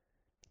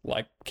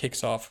like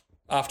kicks off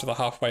after the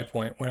halfway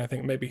point when I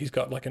think maybe he's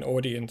got like an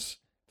audience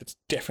that's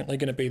definitely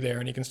going to be there,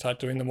 and he can start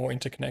doing the more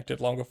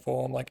interconnected, longer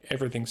form, like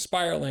everything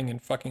spiraling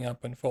and fucking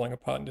up and falling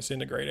apart and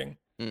disintegrating.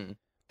 Mm.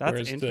 That's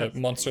Whereas the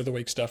interesting. monster of the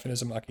week stuff in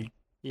Uzumaki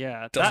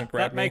Yeah, doesn't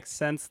grab that me. makes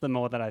sense the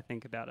more that I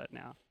think about it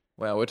now.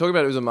 Wow, we're talking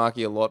about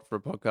Uzumaki a lot for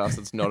a podcast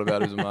that's not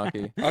about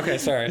Uzumaki. Okay,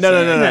 sorry. No,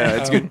 sorry.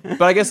 it's good.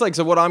 But I guess like,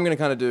 so what I'm going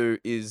to kind of do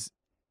is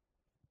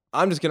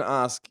I'm just going to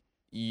ask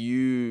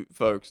you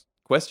folks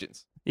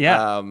questions.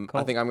 Yeah, I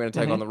cool. think I'm going to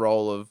take on the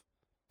role of,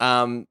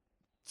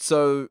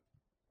 so,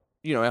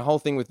 you know, our whole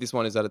thing with this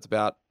one is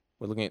that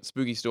we're looking at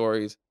spooky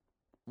stories.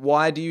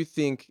 Why do you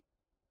think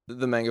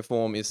the manga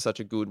form is such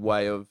a good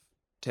way of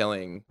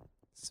telling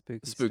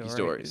spooky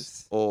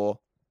stories? Or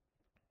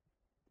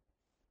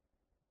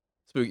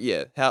spooky,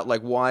 yeah. How,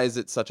 like, why is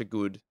it such a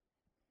good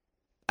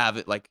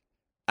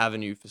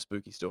avenue for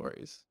spooky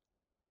stories?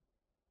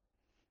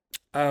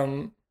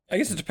 I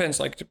guess it depends,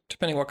 like,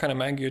 depending what kind of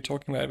manga you're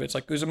talking about. If it's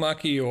like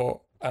Uzumaki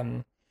or,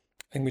 I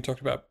think we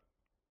talked about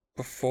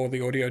before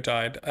the audio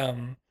died,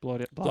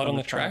 Blood on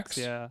the Tracks.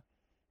 Yeah.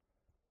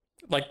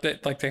 Like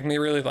that, like they can be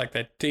really like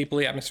that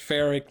deeply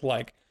atmospheric,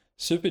 like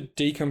super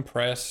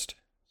decompressed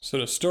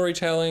sort of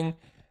storytelling,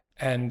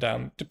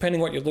 and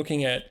depending what you're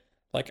looking at,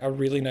 like a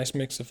really nice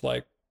mix of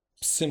like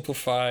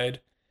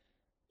simplified,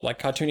 like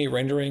cartoony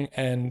rendering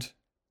and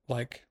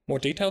like more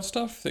detailed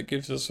stuff that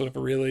gives us sort of a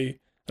really,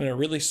 I don't know,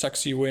 really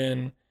sucks you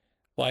in.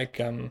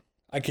 Like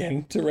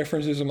again, to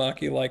reference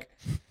Uzumaki,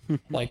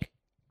 like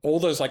all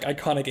those like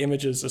iconic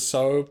images are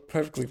so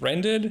perfectly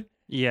rendered.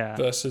 Yeah.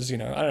 Versus, you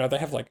know, I don't know, they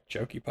have like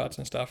jokey parts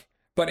and stuff.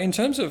 But in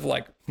terms of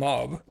like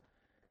Mob,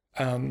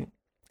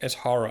 as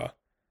horror,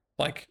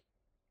 like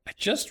I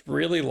just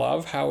really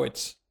love how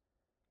it's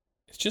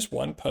just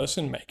one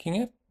person making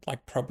it,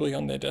 like probably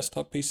on their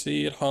desktop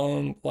PC at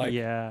home. Like,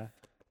 yeah.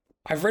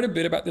 I've read a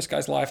bit about this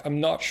guy's life.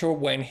 I'm not sure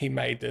when he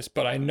made this,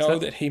 but I know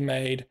that he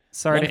made.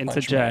 Sorry One to Punch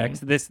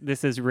interject. Man.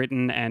 This is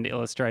written and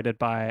illustrated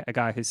by a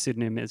guy whose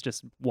pseudonym is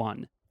just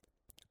One.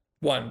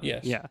 One,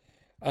 yes. Yeah.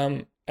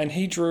 And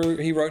he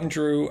wrote and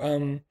drew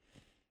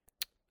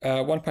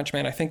One Punch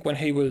Man, I think when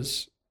he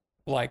was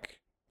like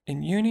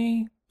in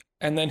uni,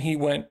 and then he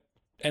went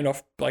and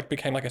off like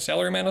became like a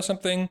salaryman or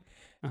something,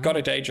 got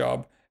a day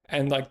job,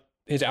 and like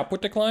his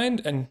output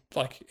declined, and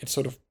like it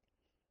sort of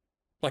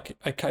like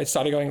it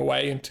started going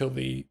away until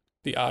the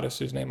artist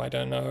whose name I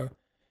don't know,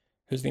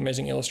 who's the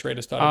amazing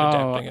illustrator, started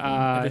adapting it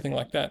and everything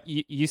like that.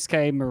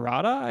 Yusuke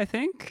Murata, I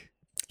think.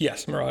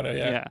 Yes, Murata,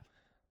 yeah.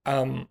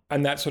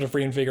 And that sort of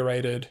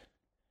reinvigorated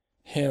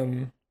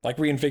him, like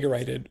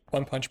reinvigorated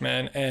One Punch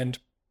Man, and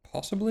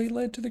possibly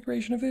led to the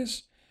creation of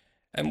this.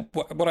 And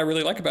what I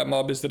really like about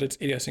Mob is that it's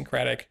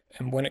idiosyncratic,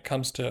 and when it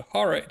comes to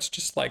horror, it's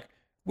just like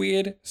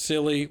weird,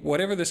 silly,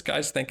 whatever this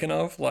guy's thinking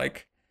of,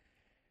 like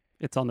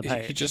it's on the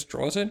page. He just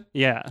draws it.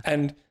 Yeah.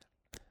 And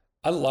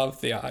I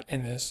love the art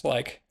in this.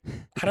 Like,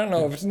 I don't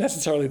know if it's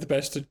necessarily the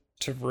best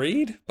to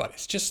read, but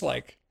it's just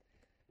like,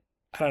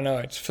 I don't know,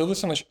 it's filled with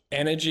so much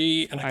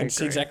energy, and I can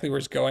see exactly where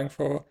it's going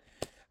for.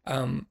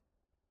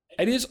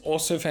 It is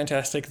also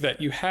fantastic that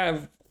you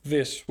have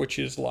this, which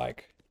is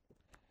like,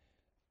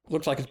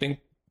 looks like it's being,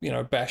 you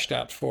know, bashed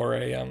out for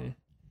a on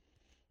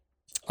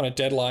a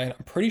deadline.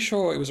 I'm pretty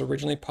sure it was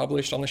originally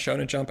published on the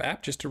Shonen Jump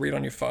app just to read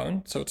on your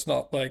phone, so it's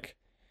not like,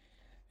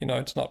 you know,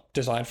 it's not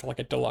designed for like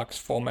a deluxe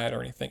format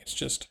or anything. It's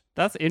just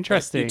that's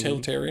interesting, like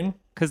utilitarian.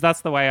 Because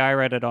that's the way I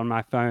read it on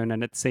my phone,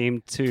 and it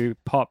seemed to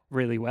pop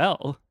really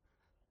well.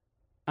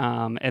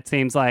 It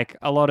seems like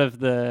a lot of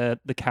the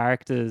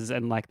characters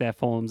and like their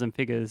forms and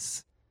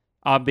figures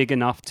are big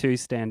enough to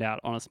stand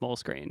out on a small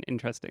screen,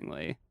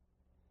 interestingly.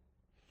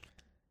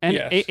 And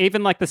yes.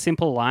 Even like the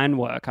simple line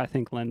work, I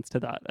think, lends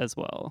to that as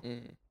well.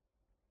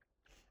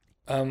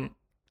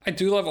 I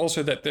do love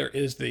also that there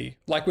is the,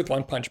 like with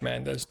One Punch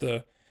Man, there's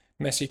the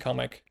messy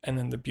comic and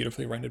then the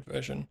beautifully rendered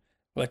version.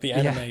 Like the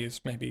anime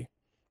is maybe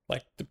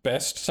like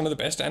some of the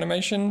best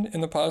animation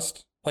in the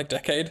past like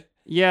decade.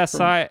 Yeah,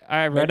 so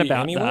I read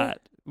about anywhere.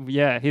 that.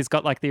 Yeah, he's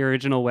got like the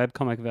original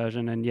webcomic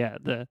version, and yeah,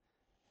 the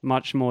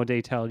much more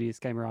detailed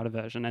Yusuke Murata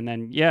version. And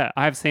then yeah,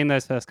 I've seen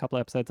those first couple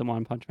episodes of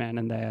One Punch Man,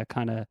 and they are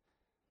kind of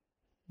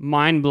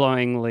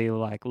mind-blowingly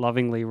like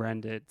lovingly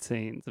rendered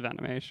scenes of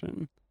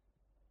animation.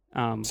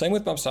 Same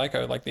with Mob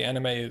Psycho. Like the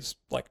anime is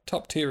like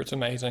top tier. It's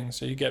amazing.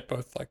 So you get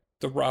both like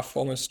the rough,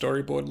 almost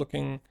storyboard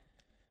looking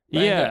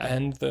manga,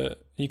 and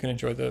you can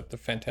enjoy the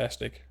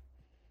fantastic,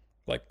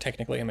 like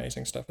technically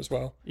amazing stuff as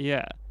well.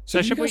 Yeah.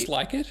 So did you guys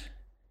like it?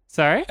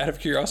 Sorry? Out of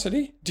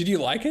curiosity, did you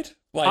like it?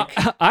 Like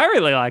I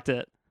really liked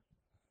it.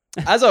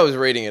 as I was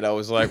reading it, I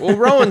was like, well,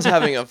 Rowan's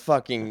having a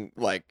fucking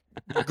like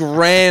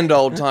grand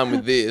old time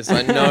with this.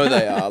 I know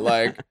they are.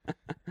 Like,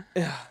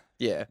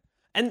 yeah.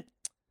 And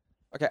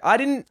okay, I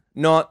didn't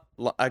not.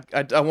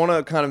 I want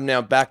to kind of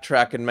now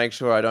backtrack and make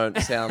sure I don't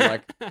sound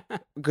like,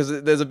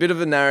 because there's a bit of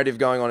a narrative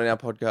going on in our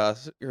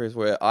podcast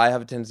where I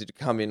have a tendency to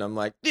come in. I'm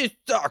like, this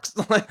sucks,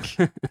 like,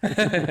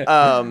 and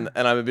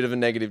I'm a bit of a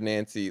negative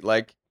Nancy.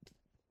 Like,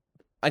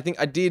 I think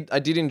I did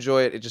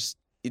enjoy it.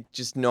 It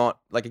just not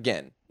like,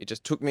 again, it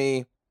just took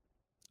me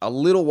a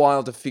little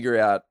while to figure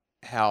out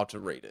how to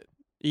read it.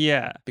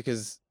 Yeah.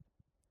 Because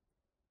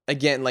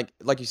again,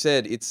 like you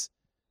said, it's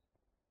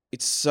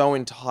so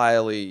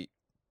entirely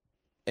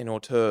an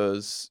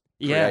auteur's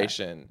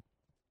creation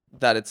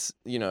that it's,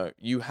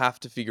 you have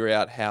to figure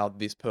out how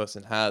this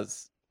person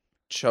has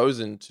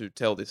chosen to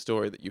tell this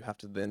story, that you have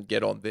to then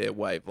get on their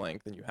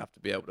wavelength, and you have to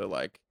be able to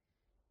like,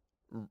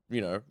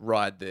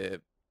 ride their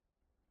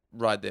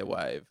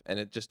wave. And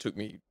it just took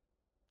me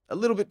a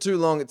little bit too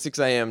long at 6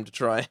 a.m. to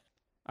try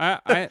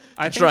I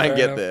try and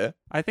get there.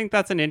 I think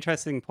that's an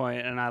interesting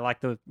point, and I like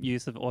the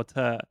use of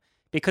auteur,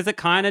 because it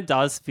kind of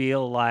does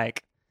feel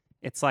like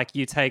it's like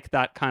you take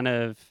that kind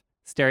of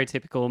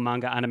stereotypical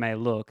manga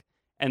anime look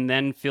and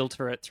then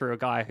filter it through a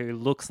guy who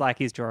looks like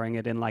he's drawing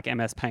it in like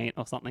MS Paint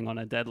or something on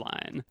a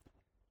deadline.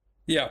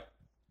 Yeah.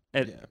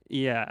 It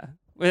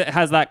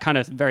has that kind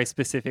of very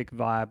specific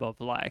vibe of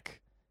like,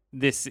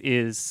 this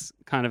is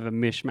kind of a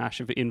mishmash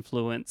of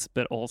influence,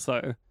 but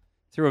also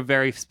through a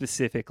very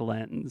specific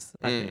lens,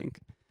 I think.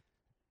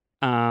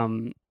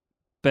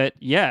 But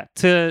yeah,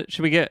 should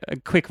we get a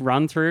quick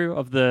run through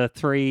of the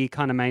 3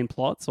 kind of main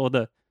plots, or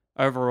the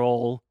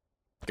overall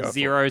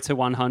 0 to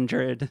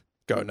 100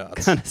 go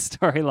nuts kind of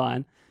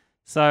storyline?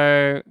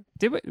 So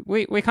did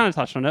we kind of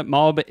touched on it.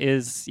 Mob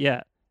is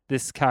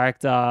this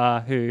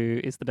character who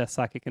is the best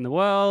psychic in the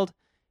world.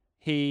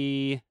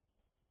 He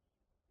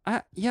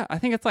I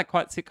think it's like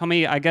quite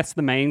sitcom-y. I guess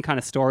the main kind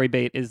of story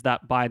beat is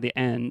that by the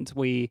end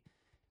we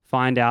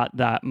find out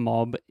that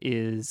Mob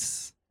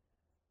is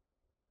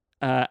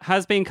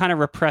has been kind of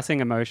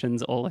repressing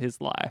emotions all his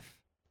life.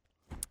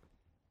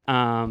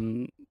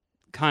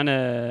 Kind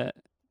of,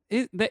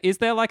 is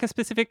there like a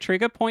specific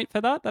trigger point for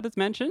that is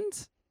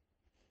mentioned?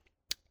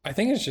 I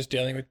think it's just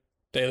dealing with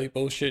daily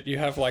bullshit. You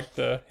have like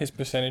his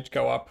percentage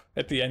go up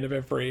at the end of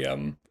every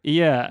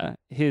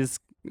his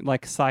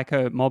like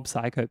mob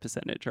psycho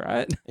percentage,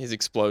 right? His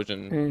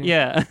explosion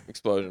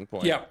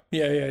point.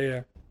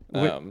 Yeah.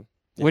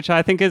 Which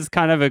I think is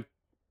kind of a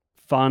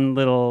fun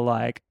little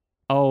like,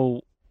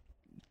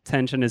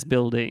 tension is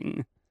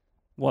building.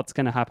 What's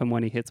going to happen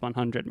when he hits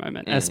 100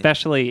 moment,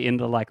 especially in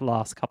the like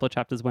last couple of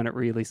chapters when it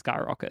really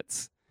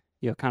skyrockets.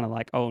 You're kind of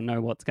like, oh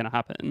no, what's going to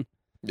happen?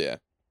 Yeah,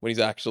 when he's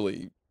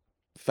actually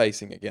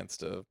facing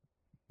against a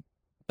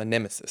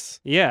nemesis.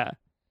 Yeah.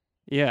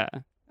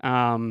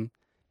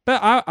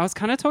 But I was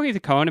kind of talking to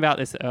Cohen about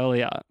this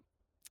earlier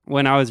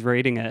when I was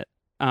reading it,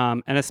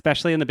 and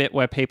especially in the bit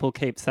where people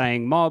keep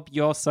saying, Mob,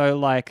 you're so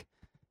like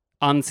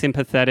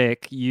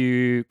unsympathetic,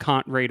 you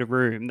can't read a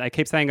room. They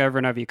keep saying over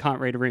and over, you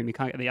can't read a room, you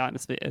can't get the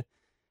atmosphere.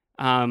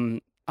 I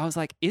was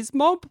like, is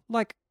Mob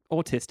like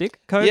autistic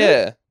coded?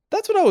 Yeah,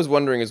 that's what I was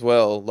wondering as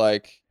well.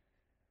 Like,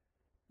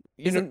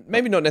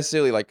 maybe not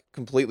necessarily like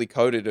completely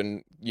coded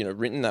and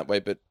written that way,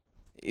 but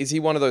is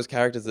he one of those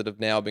characters that have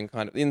now been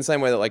kind of in the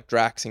same way that like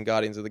Drax in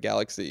Guardians of the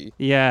Galaxy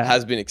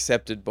has been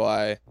accepted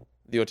by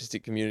the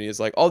autistic community as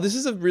like, oh, this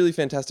is a really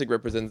fantastic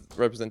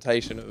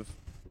representation of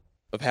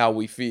how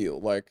we feel.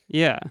 Like,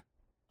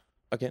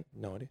 again,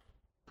 no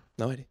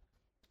idea.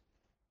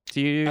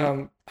 Do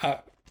you? I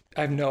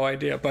have no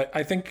idea, but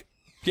I think,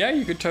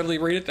 you could totally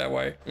read it that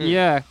way.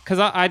 Yeah, because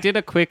I did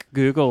a quick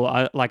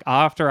Google, like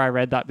after I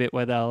read that bit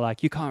where they're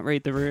like, you can't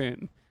read the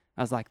room.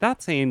 I was like,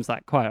 that seems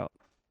like quite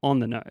on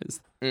the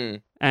nose.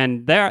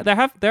 And there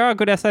are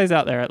good essays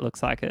out there. It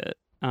looks like it.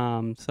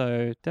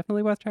 So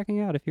definitely worth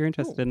checking out if you're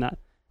interested in that.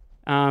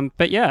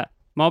 But yeah,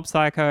 Mob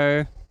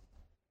Psycho,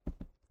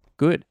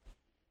 good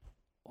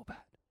or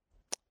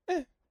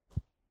bad?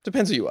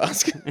 Depends who you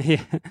ask.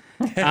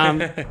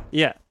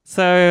 Yeah.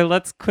 So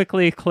let's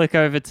quickly click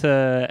over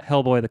to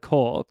Hellboy the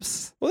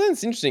Corpse. Well,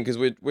 that's interesting because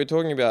we're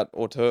talking about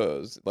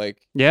auteurs.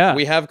 Like,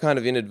 we have kind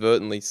of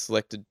inadvertently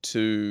selected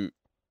 2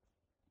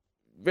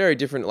 very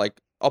different, like,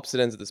 opposite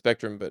ends of the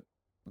spectrum. But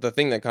the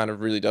thing that kind of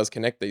really does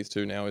connect these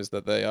 2 now is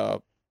that they are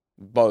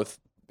both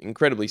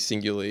incredibly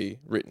singularly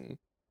written.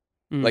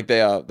 Like,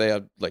 they are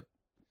like,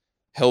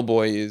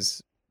 Hellboy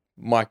is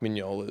Mike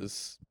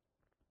Mignola's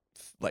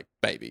like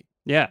baby.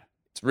 Yeah.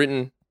 It's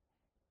written,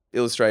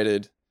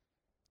 illustrated.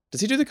 Does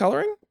he do the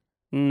coloring?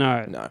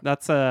 No.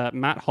 That's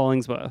Matt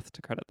Hollingsworth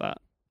to credit that.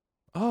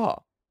 Oh,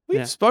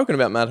 we've spoken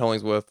about Matt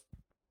Hollingsworth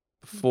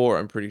before,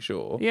 I'm pretty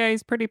sure. Yeah,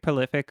 he's pretty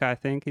prolific, I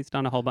think. He's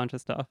done a whole bunch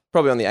of stuff.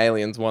 Probably on the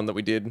Aliens one that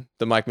we did,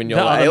 the Mike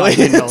Mignola Aliens.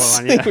 Mike Mignola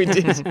one, I think we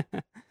did.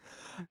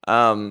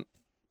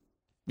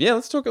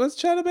 Let's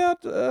chat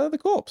about the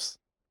corpse.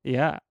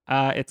 Yeah,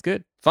 it's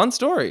good. Fun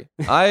story.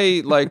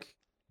 I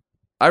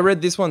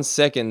read this one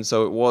second,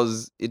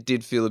 so it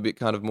did feel a bit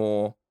kind of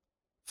more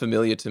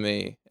familiar to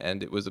me,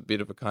 and it was a bit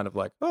of a kind of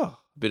like, a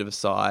bit of a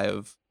sigh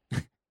of,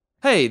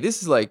 hey,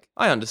 this is like,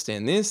 I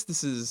understand this.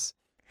 This is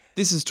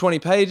 20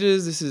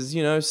 pages. This is,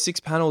 6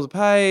 panels a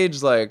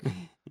page. Like,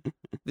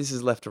 this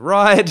is left to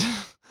right.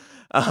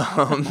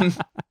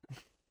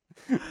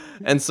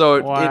 And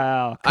so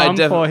Wow. Come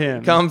for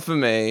him. Come for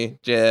me.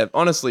 Yeah,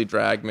 honestly,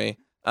 drag me.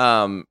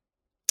 But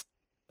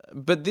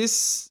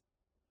this,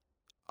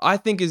 I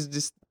think, is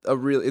just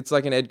it's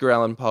like an Edgar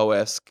Allan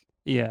Poe-esque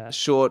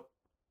short,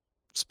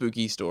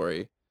 spooky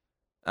story.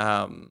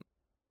 So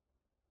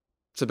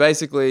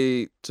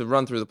basically, to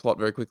run through the plot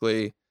very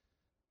quickly,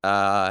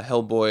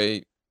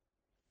 Hellboy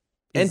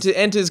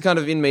enters kind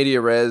of in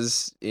media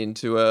res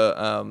into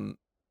a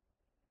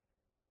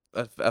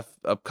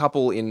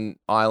couple in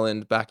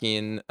Ireland back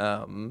in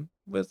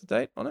where's the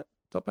date on it?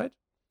 Top page?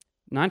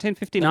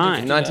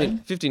 1959.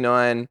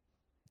 1959.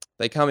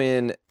 They come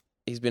in.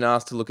 He's been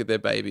asked to look at their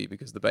baby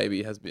because the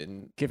baby has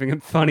been Giving him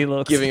funny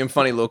looks.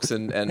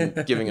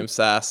 and giving him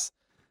sass.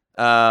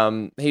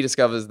 He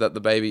discovers that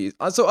the baby is...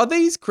 So are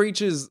these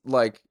creatures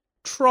like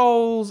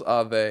trolls?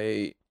 Are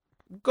they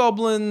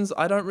goblins?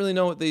 I don't really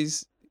know what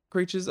these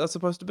creatures are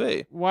supposed to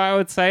be. Well, I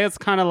would say it's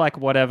kind of like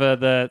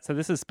whatever so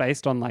this is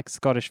based on like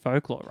Scottish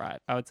folklore, right?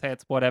 I would say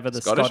it's whatever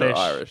the Scottish or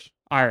Irish?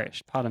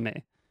 Irish, pardon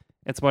me.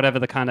 It's whatever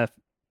the kind of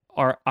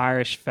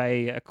Irish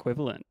Fae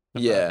equivalent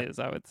of that is,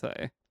 I would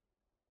say.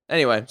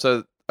 Anyway,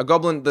 so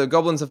the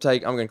goblins have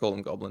taken... I'm going to call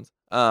them goblins.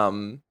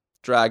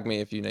 Drag me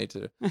if you need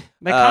to.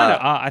 They kind of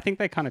are. I think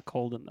they kind of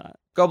called them that.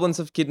 Goblins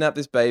have kidnapped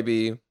this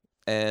baby,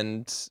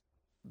 and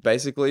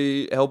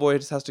basically Hellboy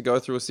just has to go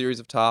through a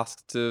series of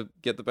tasks to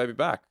get the baby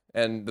back.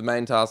 And the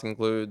main task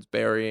includes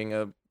burying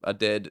a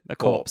dead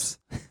corpse.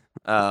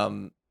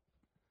 And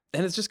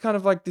it's just kind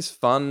of like this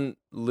fun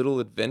little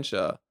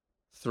adventure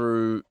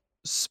through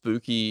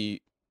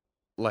spooky,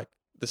 like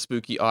the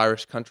spooky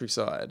Irish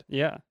countryside.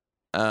 Yeah.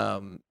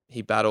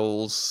 He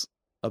battles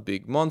a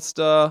big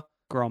monster.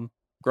 Grom.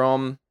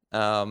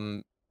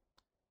 Love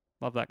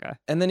that guy.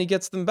 And then he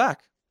gets them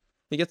back.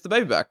 He gets the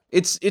baby back.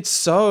 It's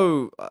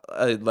so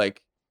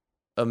like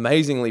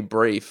amazingly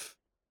brief.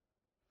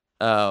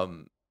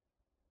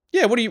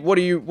 Yeah, what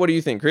do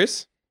you think,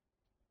 Chris?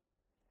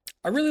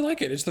 I really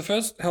like it. It's the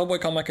first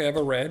Hellboy comic I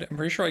ever read. I'm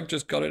pretty sure I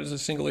just got it as a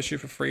single issue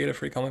for free at a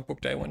free comic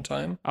book day one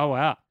time. Oh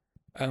wow.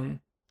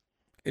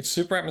 It's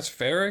super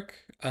atmospheric.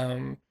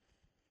 I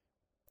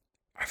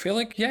feel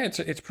like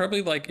it's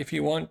probably like if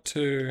you want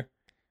to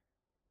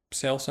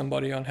sell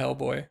somebody on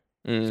Hellboy,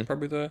 it's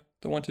probably the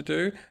one to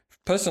do.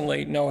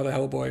 Personally, no other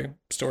Hellboy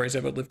stories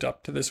ever lived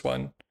up to this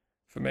one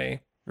for me.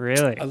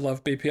 Really? I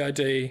love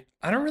BPRD.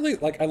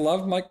 I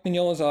love Mike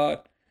Mignola's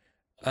art.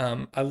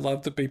 I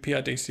love the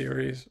BPRD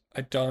series.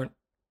 I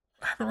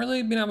haven't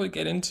really been able to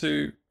get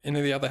into any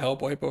of the other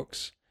Hellboy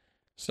books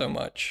so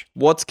much.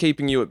 What's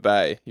keeping you at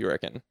bay, you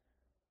reckon?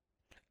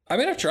 I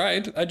mean, I've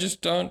tried. I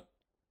just don't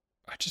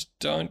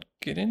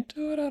get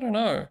into it. I don't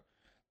know.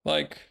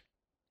 Like,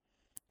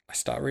 I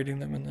start reading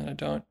them and then I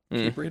don't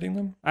keep reading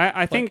them.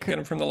 I think get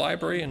them from the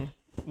library and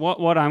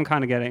what I'm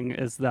kind of getting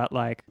is that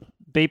like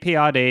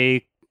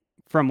BPRD,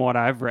 from what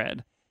I've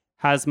read,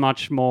 has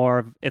much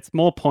more. It's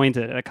more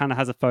pointed. It kind of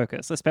has a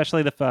focus,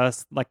 especially the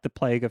first, like the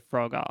Plague of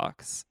Frog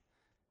arcs.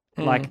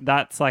 Like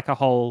that's like a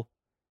whole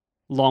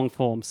long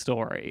form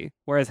story,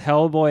 whereas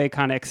Hellboy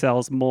kind of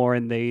excels more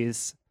in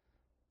these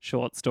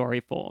short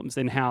story forms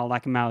in how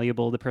like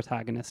malleable the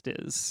protagonist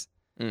is,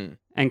 and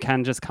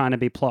can just kind of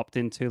be plopped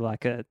into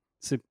like a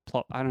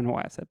I don't know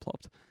why I said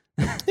plopped.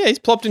 Yeah, he's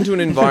plopped into an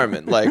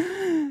environment. Like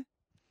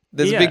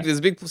there's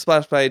a big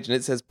splash page and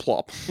it says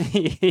plop.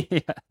 Yeah.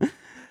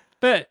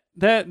 But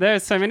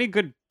there's so many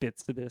good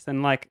bits to this,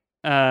 and like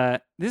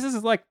this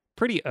is like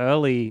pretty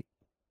early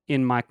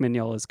in Mike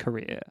Mignola's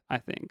career, I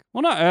think.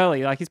 Well, not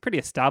early, like he's pretty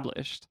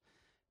established,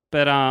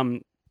 but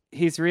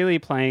he's really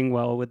playing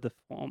well with the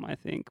form, I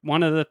think.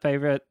 One of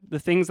the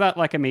things that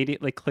like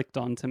immediately clicked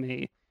on to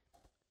me,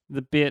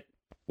 the bit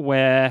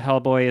where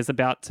Hellboy is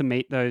about to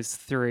meet those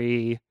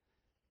 3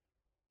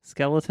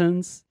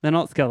 skeletons. They're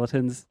not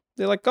skeletons.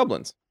 They're like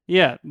goblins.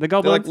 Yeah, the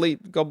goblins. They're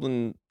like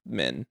goblin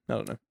men. I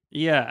don't know.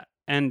 Yeah,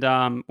 and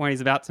when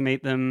he's about to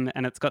meet them,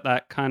 and it's got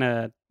that kind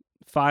of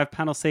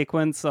 5-panel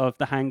sequence of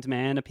the Hanged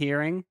Man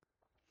appearing.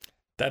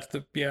 That's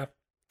the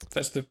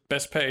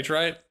best page,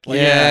 right? Like,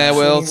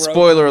 well,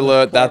 spoiler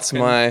alert. That's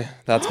my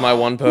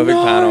one perfect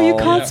panel. You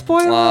can't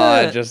spoil it.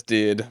 I just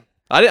did.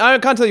 I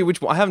can't tell you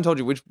which. I haven't told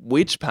you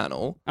which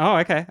panel. Oh,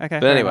 okay.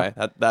 But anyway,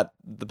 that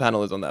the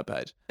panel is on that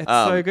page. It's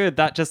so good.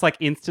 That just like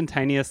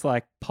instantaneous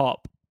like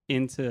pop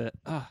into.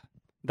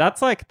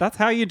 That's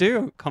how you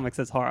do comics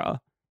as horror.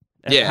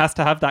 It has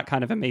to have that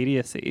kind of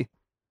immediacy.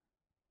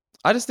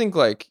 I just think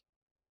like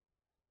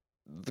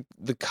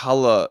the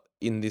color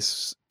in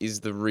this is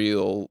the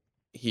real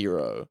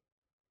hero.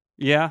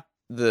 Yeah.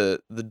 The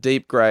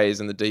deep grays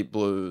and the deep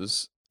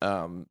blues,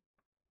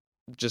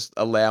 just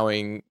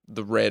allowing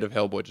the red of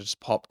Hellboy to just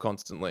pop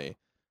constantly.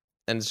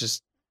 And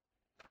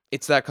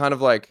it's that kind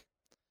of like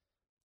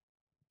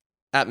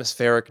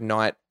atmospheric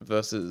night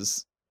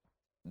versus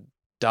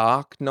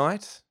dark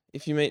night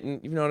If you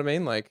know what I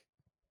mean? Like,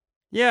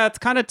 Yeah, it's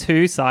kind of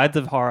two sides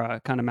of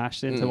horror kind of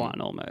mashed into one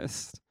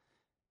almost.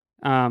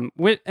 And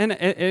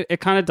it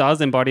kind of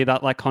does embody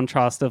that like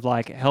contrast of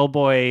like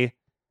Hellboy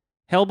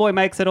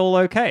makes it all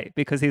okay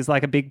because he's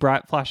like a big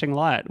bright flashing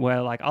light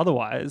where like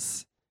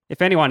otherwise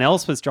if anyone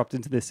else was dropped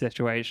into this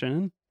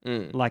situation,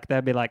 like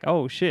they'd be like,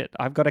 oh shit,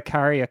 I've got to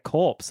carry a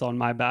corpse on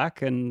my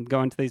back and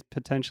go into these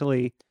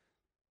potentially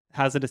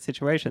hazardous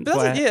situations.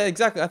 Yeah,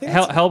 exactly. I think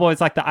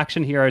Hellboy's like the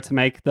action hero to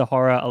make the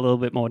horror a little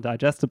bit more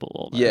digestible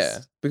almost. Yeah,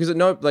 because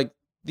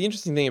the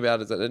interesting thing about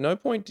it is that at no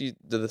point do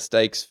the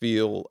stakes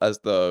feel as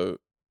though,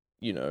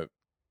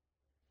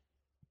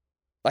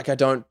 like I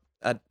don't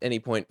at any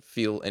point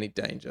feel any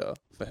danger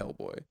for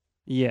Hellboy.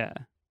 Yeah.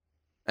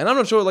 And I'm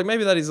not sure, like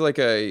maybe that is like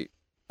a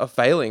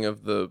failing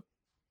of the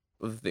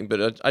thing,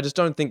 but I just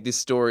don't think this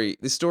story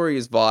is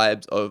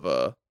vibes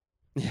over.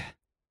 Yeah.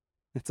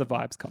 It's a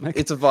vibes comic.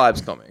 It's a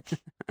vibes comic.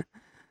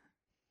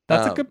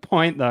 That's a good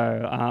point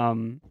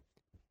though.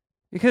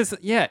 Because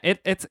yeah,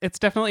 it's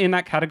definitely in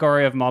that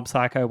category of Mob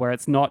Psycho where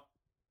it's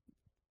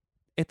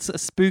a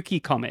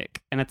spooky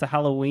comic and it's a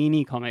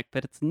Halloweeny comic,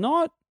 but it's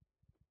not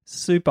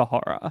super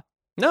horror.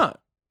 No.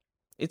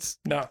 It's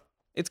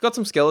got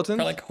some skeletons.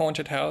 Kind of like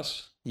Haunted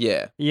House.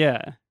 Yeah.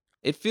 Yeah.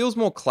 It feels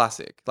more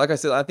classic. Like I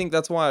said, I think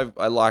that's why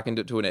I likened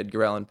it to an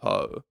Edgar Allan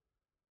Poe.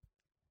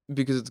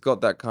 Because it's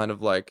got that kind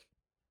of like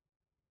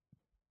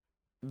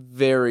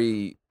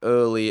very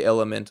early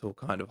elemental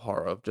kind of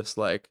horror of just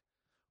like,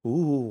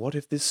 ooh, what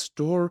if this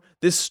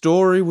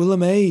story will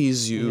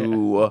amaze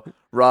you? Yeah.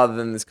 Rather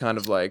than this kind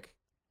of like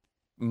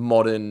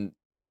modern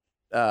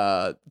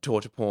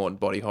torture porn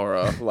body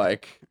horror.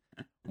 Like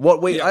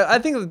what we I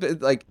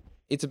think like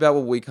it's about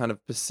what we kind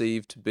of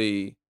perceive to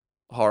be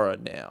horror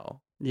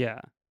now.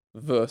 Yeah.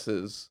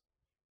 Versus,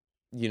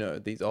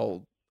 these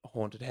old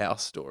haunted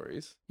house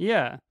stories.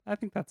 Yeah, I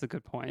think that's a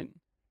good point.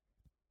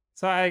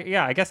 So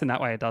I guess in that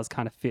way it does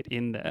kind of fit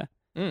in there.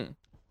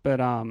 But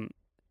and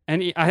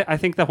I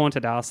think the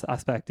haunted house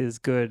aspect is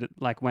good.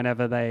 Like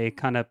whenever they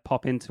kind of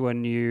pop into a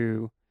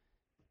new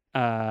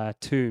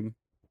tomb,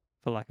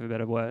 for lack of a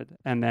better word,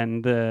 and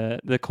then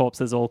the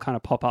corpses all kind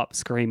of pop up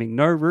screaming,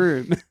 "No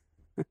room."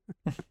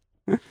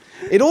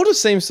 It all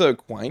just seems so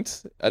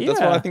quaint. That's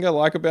what I think I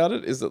like about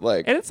it. Is that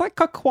like, and it's like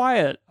a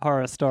quiet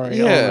horror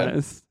story.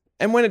 Almost.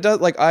 And when it does,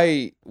 like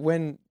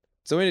when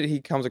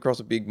he comes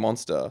across a big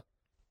monster,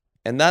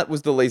 and that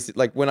was the least.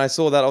 Like when I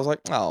saw that, I was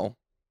like, oh,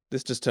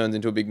 this just turns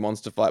into a big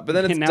monster fight. But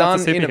then it's done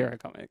it's a superhero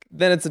comic.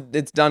 Then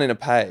it's done in a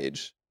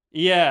page.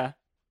 Yeah,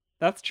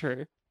 that's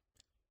true.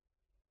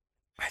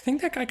 I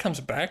think that guy comes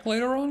back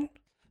later on.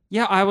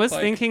 Yeah, I was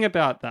thinking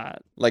about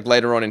that. Like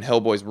later on in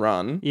Hellboy's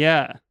run.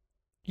 Yeah.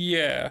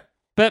 Yeah.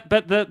 But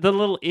the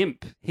little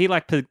imp, he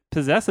like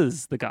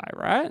possesses the guy,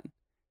 right?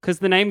 Because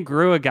the name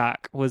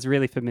Gruagak was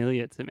really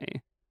familiar to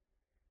me.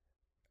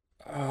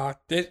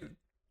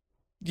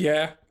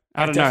 Yeah.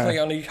 I don't definitely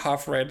know. only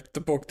half read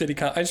the book. I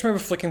just remember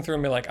flicking through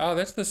and be like, oh,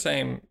 that's the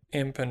same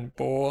imp and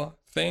boar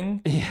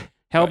thing. Yeah.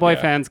 Hellboy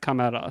fans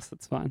come at us.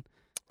 It's fine.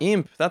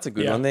 Imp, that's a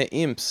good one. They're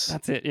imps.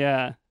 That's it,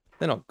 yeah.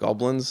 They're not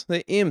goblins.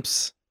 They're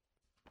imps.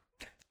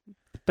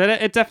 But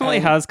it definitely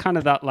has kind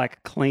of that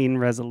like clean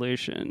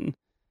resolution.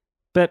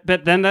 But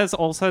then there's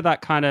also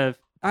that kind of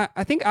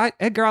I think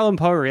Edgar Allan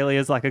Poe really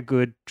is like a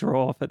good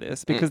draw for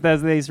this because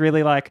there's these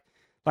really like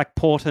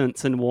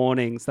portents and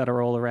warnings that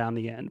are all around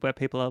the end where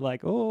people are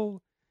like,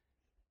 oh,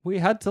 we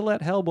had to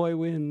let Hellboy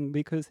win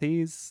because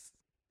he's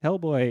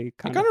Hellboy. It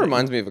kind of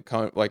reminds me of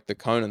the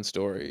Conan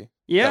story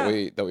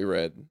that we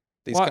read.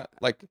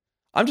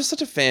 I'm just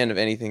such a fan of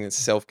anything that's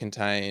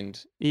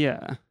self-contained.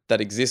 Yeah.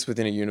 That exists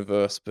within a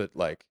universe, but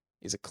like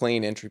is a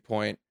clean entry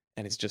point.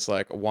 And it's just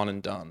like a one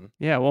and done.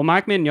 Yeah, well,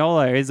 Mike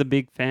Mignola is a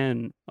big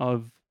fan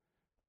of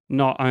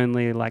not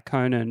only like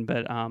Conan,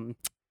 but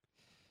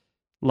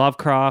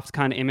Lovecraft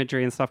kind of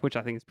imagery and stuff, which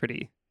I think is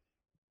pretty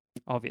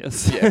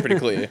obvious. Yeah, pretty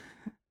clear.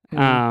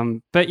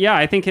 But yeah,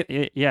 I think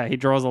he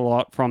draws a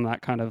lot from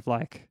that kind of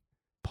like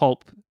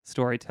pulp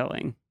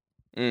storytelling.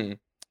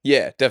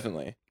 Yeah,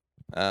 definitely.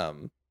 I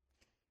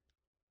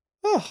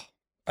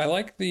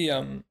like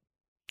the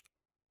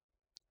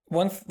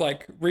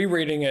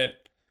rereading it.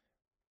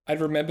 I'd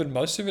remembered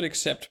most of it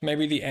except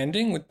maybe the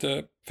ending with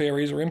the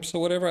fairies or imps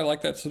or whatever. I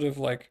like that sort of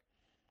like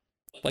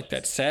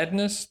that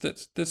sadness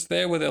that's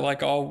there where they're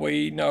like, oh,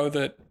 we know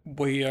that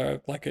we are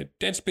like a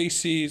dead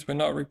species. We're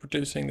not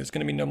reproducing. There's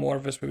going to be no more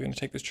of us. We're going to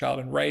take this child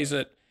and raise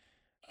it.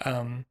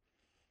 And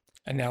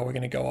now we're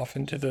going to go off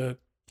into the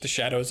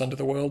shadows under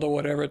the world or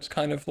whatever. It's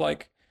kind of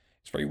like,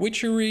 it's very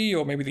witchery,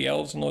 or maybe the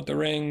elves and Lord of the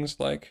Rings,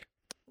 like,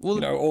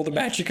 all the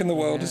magic in the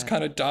world is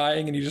kind of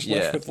dying and you're just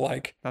left with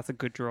like... That's a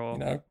good draw.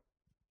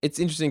 It's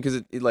interesting because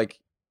it like,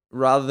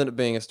 rather than it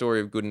being a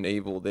story of good and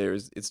evil,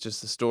 it's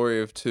just a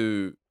story of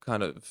two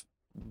kind of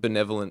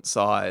benevolent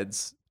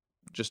sides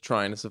just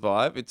trying to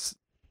survive. It's,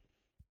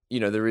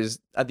 there is,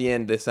 at the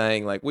end, they're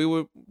saying like, we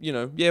were,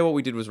 what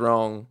we did was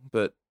wrong,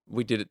 but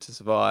we did it to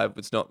survive.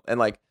 It's not, and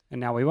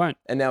now we won't.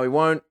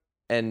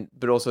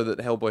 But also that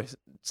Hellboy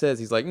says,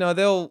 he's like, no,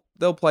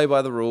 they'll play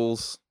by the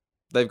rules.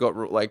 They've got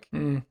like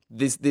Mm.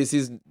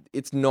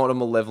 it's not a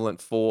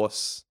malevolent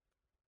force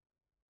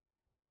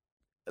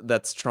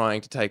that's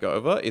trying to take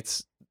over.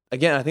 It's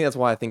again, I think that's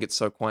why I think it's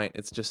so quaint.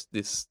 It's just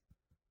this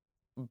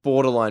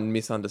borderline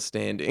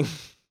misunderstanding.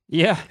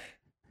 Yeah.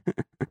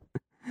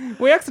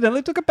 We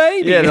accidentally took a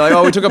baby. Yeah, they're like,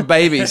 oh, we took a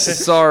baby.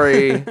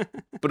 Sorry.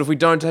 But if we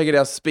don't take it,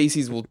 our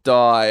species will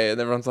die. And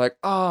everyone's like,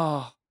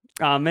 oh,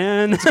 Oh,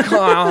 man.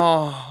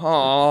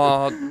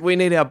 we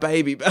need our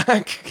baby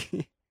back.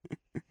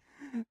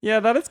 Yeah,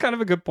 that is kind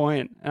of a good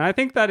point. And I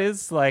think that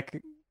is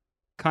like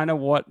kind of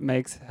what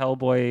makes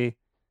Hellboy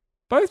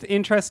both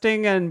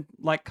interesting and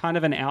like kind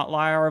of an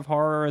outlier of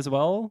horror as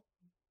well.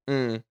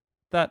 Mm.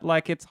 That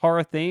like it's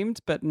horror themed,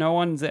 but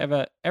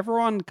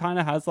everyone kind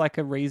of has like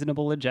a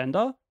reasonable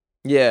agenda.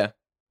 Yeah.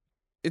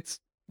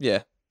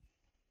 Yeah.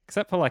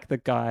 Except for like the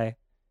guy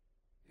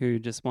who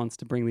just wants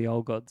to bring the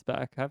old gods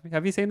back.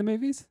 Have you seen the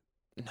movies?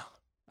 No.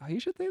 Oh, you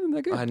should see them.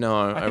 They're good. I know.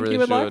 I I think really you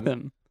would should. like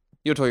them.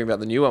 You're talking about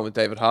the new one with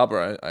David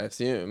Harbour, I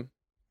assume.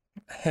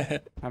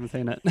 Haven't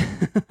seen it.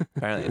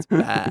 Apparently it's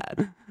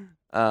bad.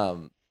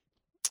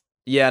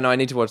 Yeah, no, I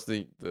need to watch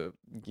the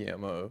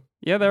Guillermo.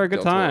 Yeah, they're a good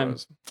del time.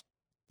 Toro's.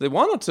 The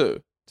one or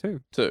two?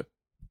 Too. Two.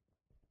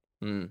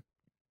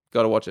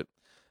 Gotta watch it.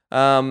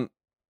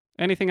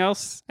 Anything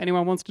else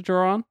anyone wants to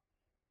draw on?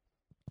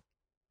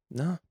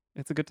 No,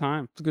 It's a good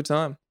time. it's a good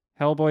time.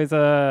 Hellboy's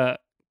a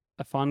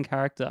fun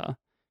character.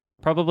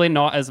 Probably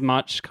not as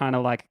much kind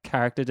of like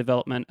character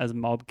development as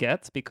Mob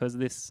gets because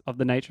of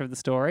the nature of the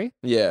story.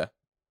 Yeah.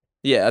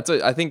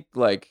 I think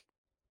like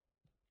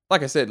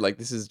I said, like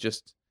this is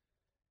just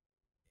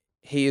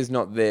he is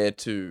not there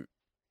to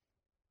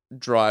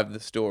drive the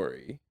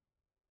story.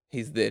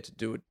 He's there to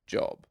do a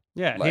job.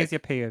 Yeah, Like, he's your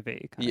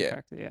POV kind yeah. of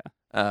character.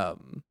 Yeah.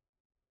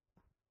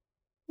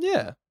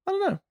 Yeah. I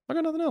don't know. I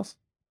got nothing else.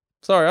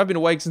 Sorry, I've been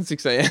awake since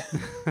 6 a.m.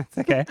 It's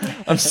okay.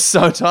 I'm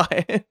so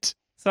tired.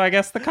 So I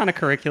guess the kind of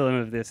curriculum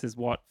of this is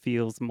what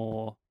feels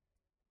more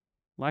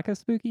like a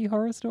spooky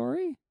horror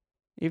story,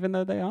 even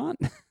though they aren't.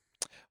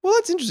 Well,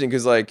 that's interesting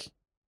because, like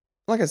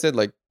I said,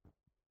 like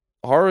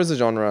horror is a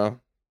genre,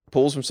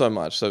 pulls from so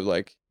much. So,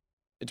 like,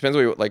 it depends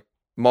what you like.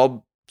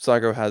 Mob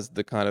Psycho has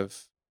the kind of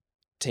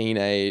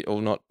teenage,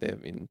 or not. They're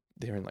in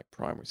like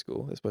primary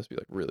school. They're supposed to be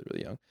like really,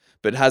 really young,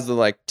 but it has the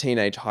like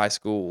teenage high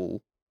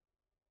school,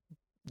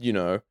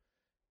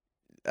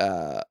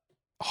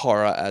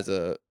 horror as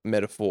a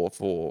metaphor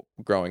for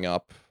growing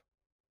up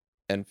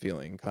and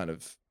feeling kind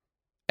of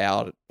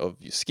out of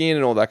your skin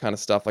and all that kind of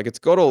stuff. Like it's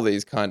got all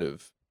these kind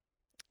of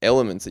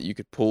elements that you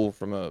could pull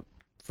from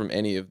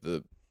any of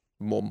the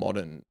more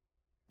modern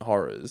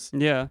horrors.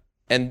 Yeah.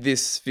 And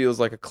this feels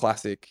like a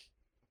classic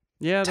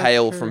Yeah.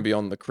 tale that's from true.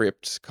 beyond the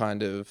crypt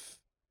kind of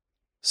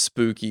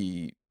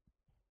spooky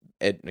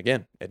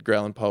Edgar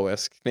Allan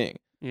Poe-esque thing.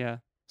 Yeah.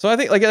 So I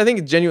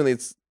think genuinely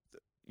it's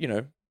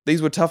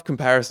these were tough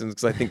comparisons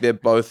because I think they're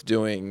both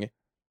doing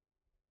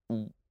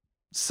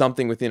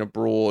something within a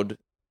broad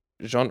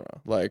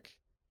genre. Like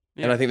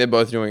and I think they're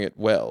both doing it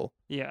well.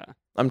 Yeah.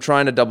 I'm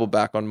trying to double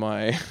back on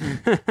my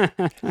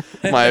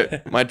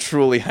my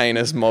truly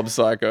heinous Mob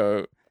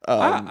Psycho.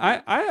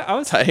 I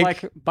was take.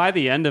 like by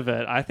the end of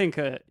it, I think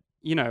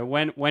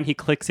when he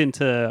clicks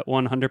into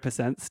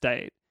 100%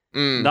 state,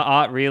 the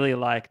art really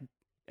like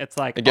it's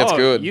like It gets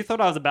good. You thought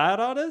I was a bad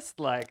artist,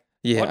 like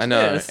Yeah, watch I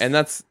know. this. And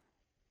that's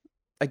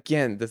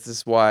this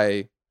is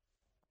why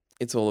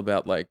it's all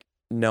about like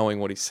knowing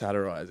what he's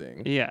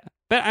satirizing. Yeah,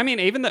 but I mean,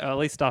 even the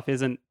early stuff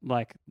isn't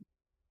like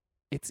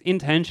it's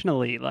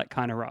intentionally like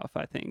kind of rough.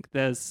 I think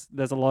there's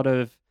a lot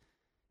of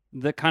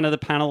the kind of the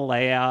panel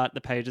layout,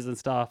 the pages and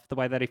stuff, the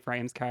way that he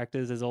frames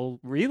characters is all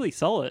really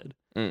solid.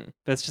 But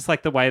it's just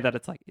like the way that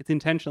it's like it's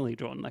intentionally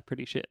drawn like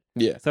pretty shit.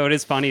 Yeah. So it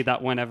is funny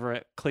that whenever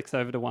it clicks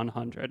over to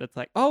 100, it's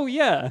like, oh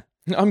yeah,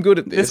 I'm good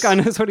at this. this guy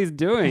knows what he's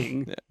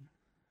doing.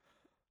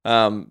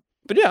 Yeah.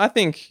 But yeah, I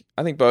think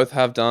both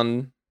have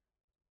done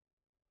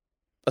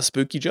a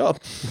spooky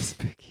job.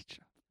 Spooky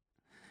job.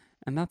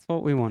 And that's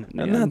what we want.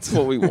 And that's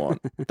what we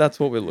want. That's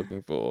what we're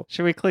looking for.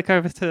 Should we click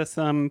over to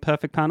some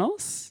perfect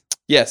panels?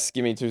 Yes,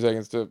 give me 2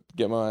 seconds to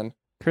get mine.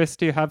 Chris,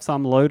 do you have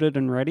some loaded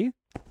and ready?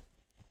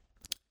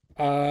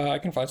 I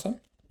can find some.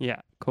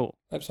 Yeah, cool.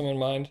 I have some in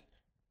mind.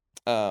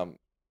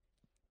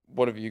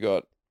 What have you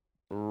got,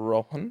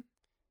 Rohan?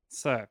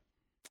 So,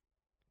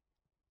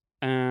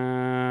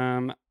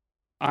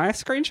 I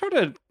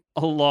screenshotted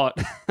a lot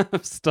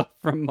of stuff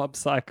from Mob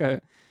Psycho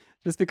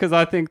just because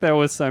I think there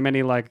was so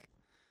many like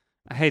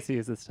I hate to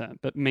use this term,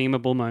 but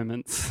memeable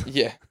moments.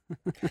 Yeah.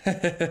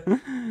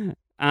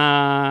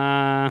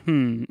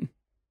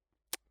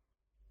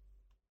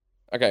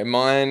 Okay,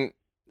 mine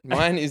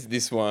is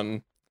this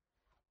one.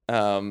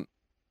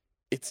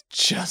 It's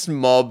just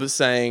Mob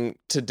saying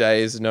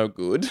today is no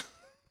good.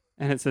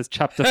 And it says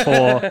chapter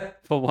 4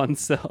 for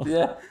oneself.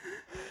 Yeah.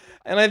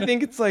 And I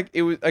think it's like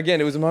it was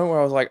a moment where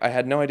I was like, I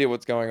had no idea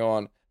what's going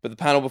on, but the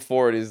panel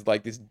before it is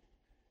like this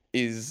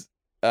is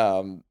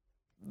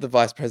the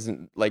vice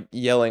president like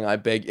yelling, "I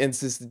beg," and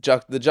it's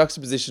just the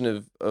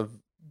juxtaposition of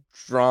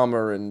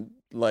drama and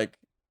like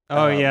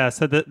Oh yeah,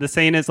 so the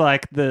scene is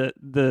like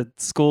the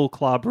school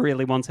club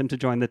really wants him to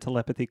join the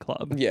telepathy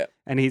club. Yeah.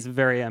 And he's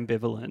very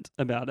ambivalent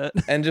about it.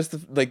 And just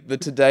the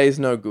today's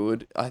no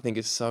good, I think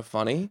is so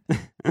funny.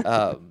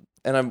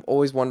 And I'm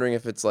always wondering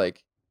if it's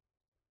like,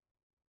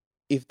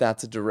 if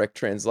that's a direct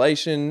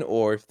translation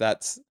or if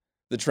that's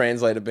the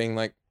translator being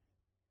like,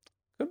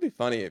 could be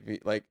funny if he,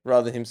 like,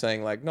 rather than him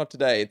saying like, not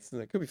today, it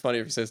could be funny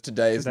if he says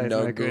today is Today's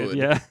no good.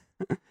 Yeah.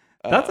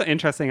 That's an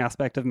interesting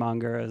aspect of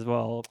manga as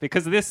well,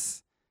 because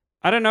this,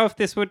 I don't know if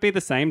this would be the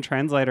same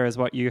translator as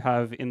what you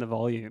have in the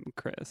volume,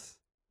 Chris.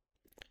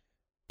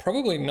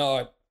 Probably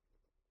not,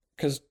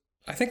 because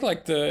I think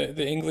like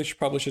the English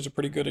publishers are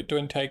pretty good at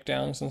doing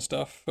takedowns and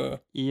stuff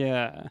for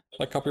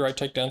like copyright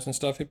takedowns and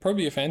stuff. It'd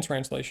probably be a fan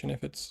translation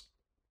if it's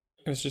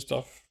just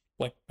off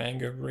like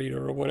Manga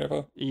Reader or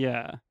whatever.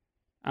 Yeah.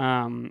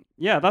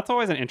 Yeah, that's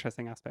always an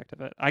interesting aspect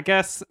of it. I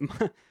guess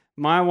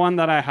my one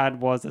that I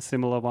had was a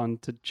similar one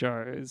to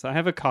Joe's. I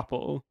have a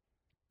couple,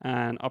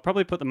 and I'll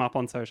probably put them up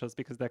on socials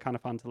because they're kind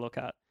of fun to look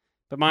at.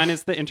 But mine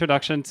is the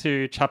introduction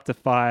to Chapter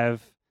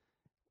 5,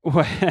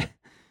 where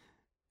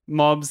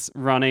Mob's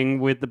running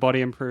with the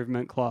Body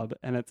Improvement Club,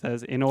 and it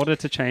says, "In order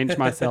to change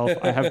myself,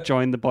 I have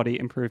joined the Body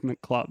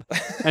Improvement Club."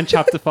 And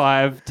Chapter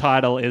 5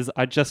 title is,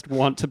 "I just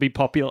want to be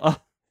popular."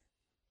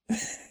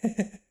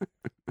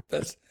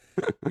 That's,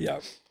 yeah.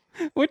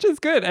 Which is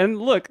good. And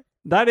look,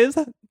 that is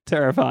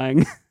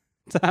terrifying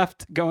to have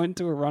to go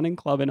into a running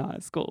club in high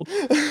school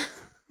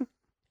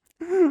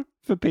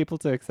for people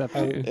to accept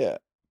you. Yeah.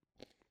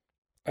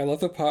 I love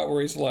the part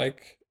where he's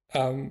like,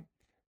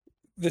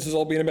 this has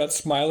all been about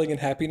smiling and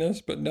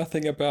happiness, but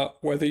nothing about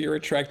whether you're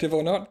attractive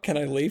or not. Can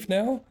I leave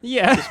now?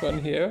 Yeah. This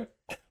one here.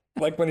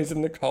 Like when he's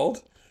in the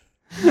cult.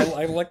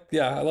 I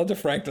love the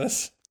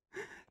frankness.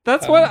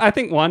 That's what I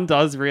think one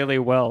does really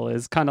well,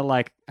 is kind of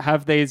like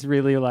have these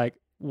really like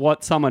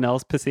what someone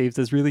else perceives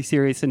as really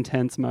serious,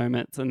 intense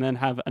moments, and then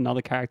have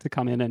another character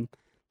come in and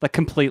like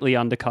completely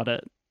undercut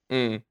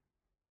it.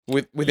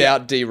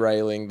 Without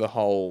derailing the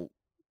whole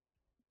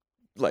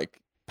like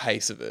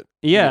pace of it.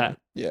 Yeah.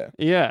 Yeah.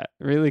 Yeah.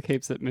 Really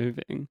keeps it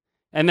moving.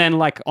 And then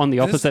like on the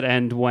opposite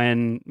end,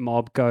 when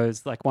Mob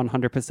goes like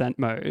 100%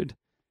 mode,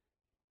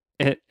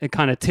 it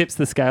kind of tips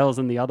the scales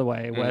in the other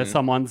way, where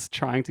someone's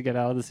trying to get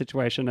out of the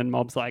situation and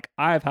Mob's like,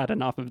 I've had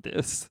enough of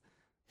this.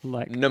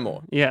 Like, no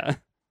more. Yeah.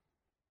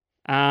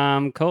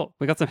 Cool.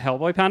 We got some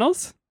Hellboy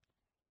panels.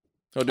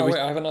 Wait,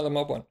 I have another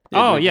Mob one.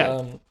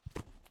 Yeah.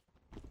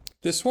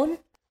 This one,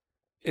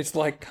 it's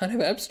like kind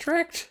of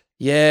abstract.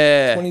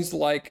 Yeah. When he's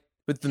like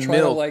with the trying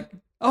milk. to like,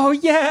 oh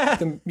yeah.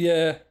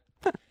 Yeah.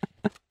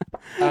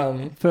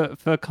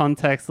 For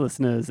context,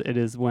 listeners, it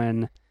is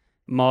when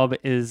Mob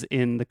is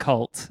in the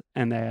cult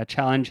and they are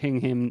challenging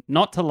him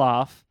not to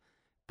laugh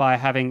by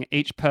having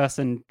each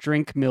person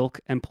drink milk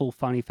and pull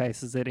funny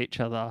faces at each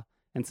other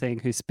and seeing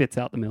who spits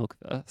out the milk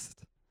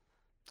first.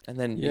 And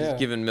then he's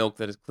given milk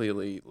that is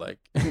clearly like,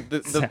 and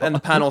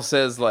the panel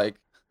says like,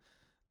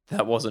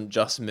 that wasn't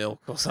just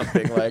milk or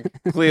something. Like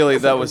clearly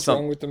that was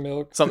wrong with the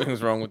milk. Something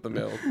was wrong with the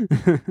milk.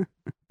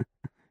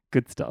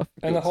 Good stuff.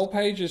 And the whole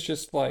page is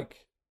just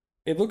like,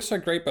 it looks so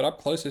great, but up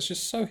close it's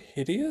just so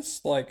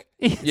hideous. Like,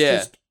 it's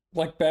just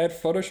like bad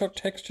Photoshop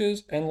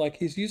textures, and like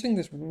he's using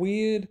this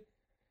weird,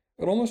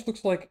 it almost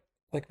looks like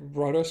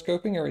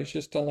rotoscoping, or he's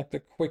just done like the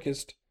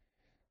quickest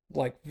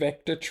like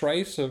vector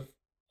trace of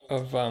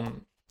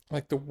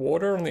like the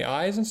water on the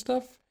eyes and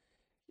stuff.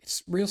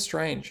 It's real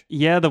strange.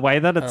 Yeah, the way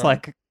that it's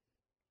like,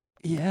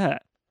 yeah,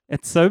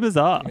 it's so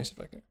bizarre. Let me see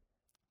if I can.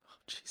 Oh,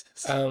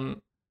 Jesus.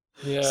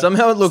 Yeah.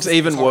 Somehow it looks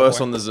even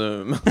worse on the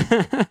Zoom.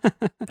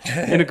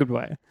 In a good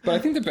way. But I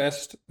think the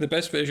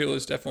best visual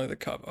is definitely the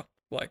cover.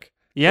 Like,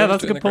 yeah,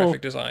 that's a good pull. The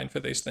graphic design for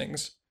these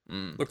things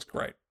looks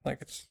great.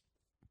 Like it's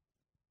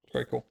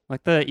very cool.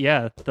 Like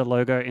the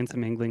logo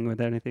intermingling with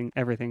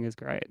everything is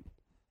great.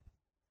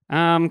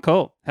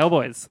 Cool.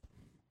 Hellboys.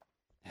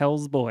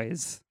 Hell's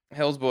Boys.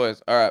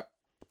 All right.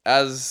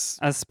 As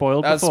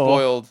spoiled before. As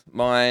spoiled,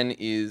 mine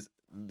is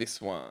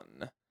this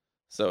one.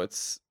 So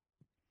it's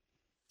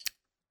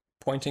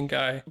Pointing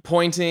guy.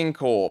 Pointing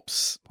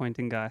corpse.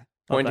 Pointing guy.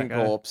 Pointing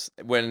corpse.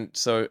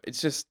 So it's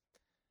just,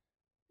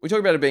 we talk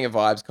about it being a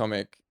vibes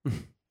comic.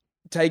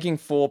 Taking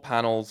 4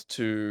 panels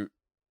to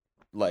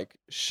like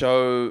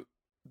show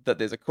that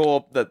there's a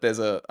corpse, that there's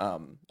a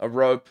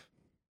rope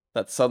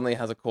that suddenly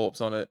has a corpse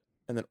on it,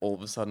 and then all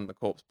of a sudden the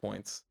corpse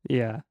points.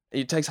 Yeah.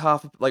 It takes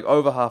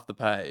over half the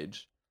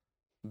page,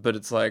 but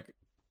it's like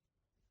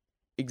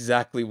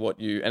exactly what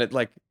and it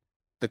like,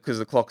 because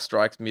the clock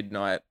strikes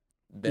midnight,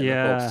 then the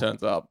corpse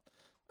turns up.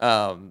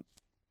 And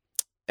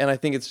I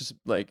think it's just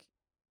like,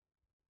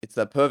 it's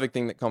that perfect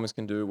thing that comics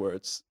can do where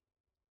it's,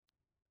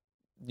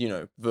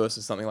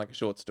 versus something like a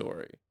short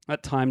story.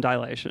 At time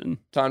dilation,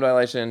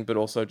 but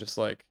also just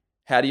like,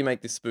 how do you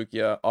make this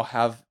spookier? I'll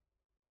have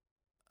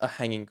a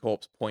hanging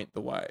corpse point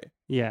the way.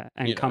 Yeah,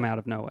 and come out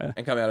of nowhere.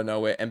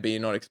 And be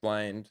not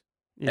explained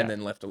and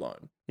then left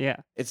alone. Yeah.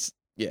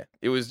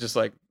 It was just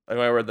like, when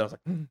I read that, I was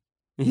like,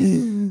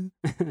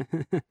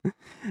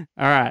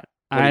 All right.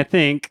 I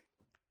think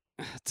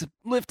to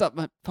lift up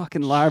my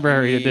fucking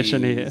library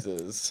edition here.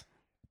 Jesus.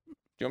 Do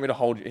you want me to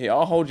hold you? Here,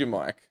 I'll hold your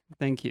mic.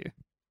 Thank you.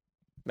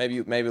 Maybe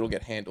it'll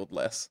get handled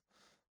less.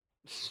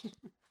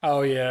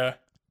 Oh yeah.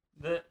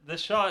 The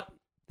shot.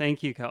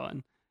 Thank you,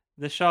 Cohen.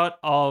 The shot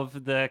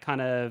of the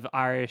kind of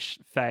Irish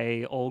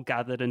fae all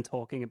gathered and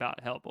talking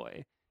about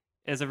Hellboy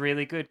is a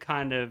really good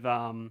kind of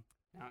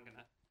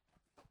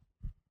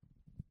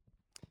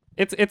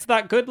It's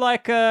that good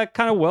like kind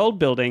of world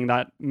building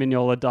that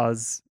Mignola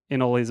does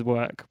in all his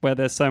work, where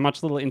there's so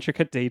much little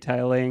intricate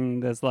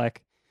detailing. There's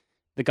like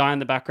the guy in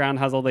the background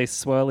has all these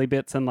swirly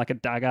bits and like a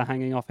dagger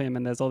hanging off him,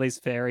 and there's all these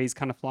fairies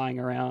kind of flying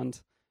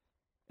around.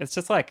 It's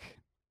just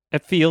like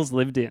it feels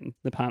lived in,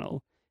 the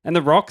panel. And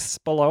the rocks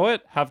below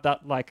it have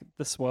that like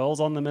the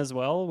swirls on them as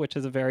well, which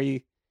is a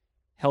very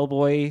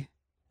Hellboy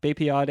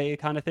BPRD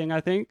kind of thing,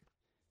 I think.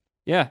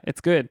 Yeah,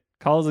 it's good.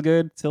 Colors are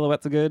good,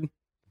 silhouettes are good.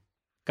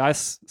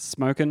 Guy's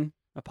smoking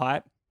a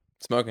pipe.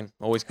 Smoking,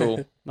 always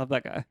cool. Love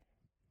that guy.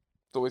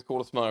 It's always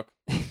cool to smoke.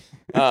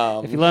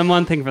 If you learn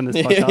one thing from this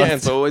podcast. Yeah,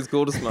 it's always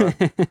cool to smoke.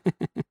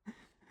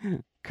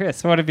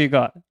 Chris, what have you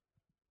got?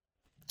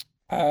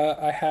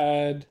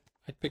 I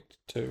picked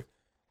two.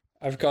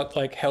 I've got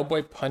like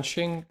Hellboy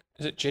punching.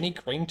 Is it Jenny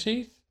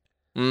Greenteeth?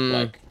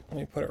 Like, let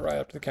me put it right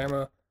up to the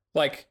camera.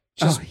 Like,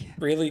 just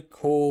really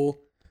cool.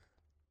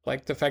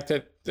 Like the fact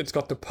that it's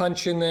got the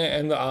punch in there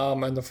and the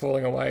arm and the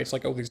falling away. It's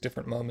like all these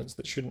different moments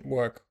that shouldn't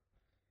work,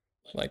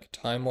 like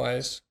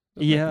time-wise.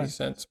 Doesn't make any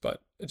sense,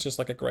 but it's just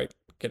like a great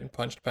getting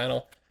punched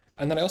panel.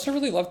 And then I also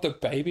really love the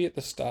baby at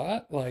the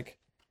start. Like,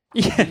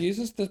 he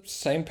uses the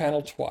same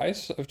panel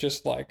twice of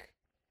just like,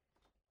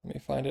 let me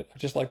find it.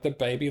 Just like the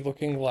baby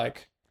looking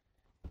like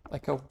a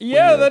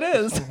that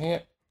is.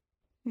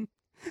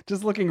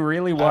 Just looking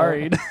really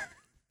worried.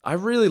 I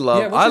really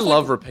love. I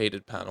love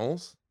repeated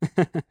panels.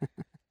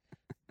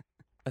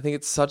 I think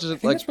it's such a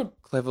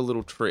clever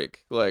little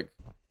trick. Like,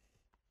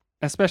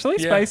 especially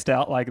spaced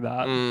out like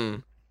that.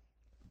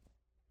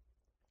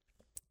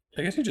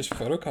 I guess you just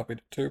photocopied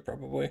it too,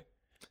 probably.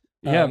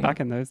 Yeah, back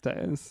in those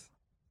days.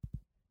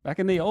 Back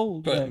in the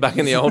old days. Back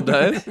in the old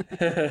days.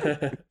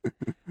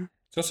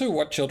 It's also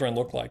what children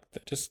look like.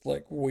 They're just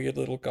like weird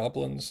little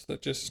goblins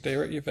that just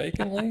stare at you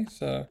vacantly.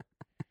 So.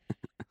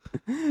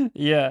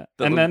 Yeah,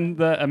 and then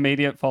the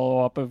immediate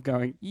follow-up of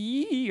going,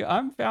 "Yee,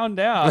 I'm found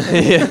out."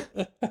 Yeah.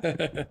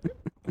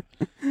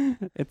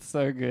 It's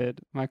so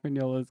good. Mike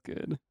Mignola's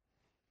good.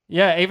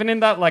 Yeah, even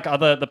in that like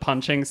the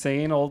punching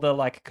scene, all the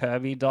like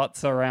curvy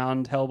dots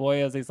around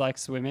Hellboy as he's like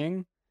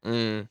swimming.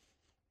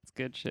 It's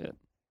good shit.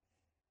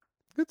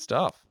 Good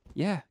stuff.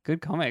 Yeah,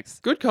 good comics.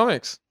 Good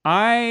comics.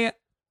 I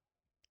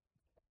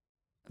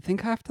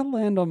think I have to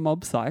land on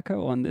Mob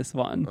Psycho on this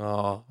one.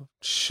 Oh,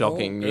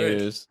 shocking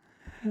news.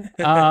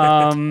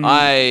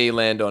 I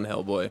land on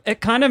Hellboy.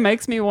 It kind of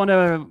makes me want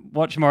to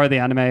watch more of the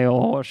anime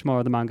or watch more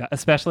of the manga,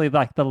 especially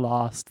like the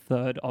last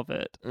third of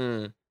it.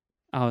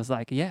 I was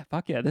like, yeah,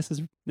 fuck yeah, this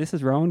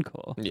is Rowan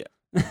core. Yeah.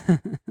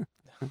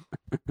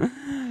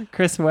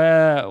 Chris,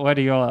 where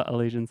do your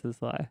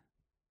allegiances lie?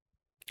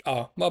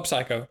 Oh, Mob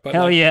Psycho. But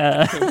hell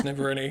yeah. There was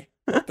never any.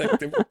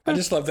 I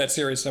just love that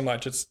series so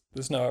much.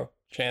 There's no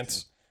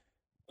chance.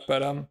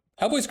 But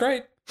Hellboy's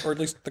great. Or at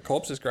least the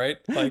corpse is great.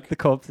 Like the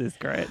corpse is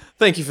great.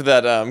 Thank you for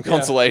that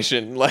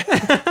consolation. Like,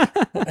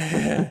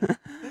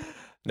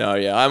 no,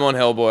 yeah, I'm on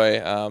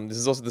Hellboy. This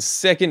is also the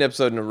second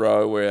episode in a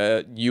row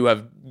where you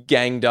have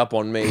ganged up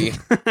on me.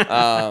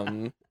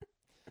 But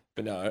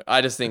no,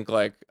 I just think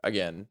like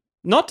again,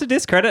 not to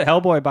discredit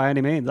Hellboy by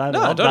any means. I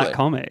love that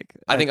comic.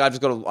 I think I've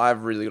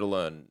really got to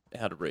learn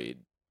how to read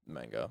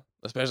manga,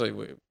 especially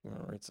we're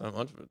gonna read so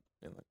much of it.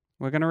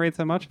 We're going to read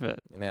so much of it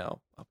in our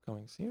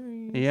upcoming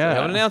series. Yeah. We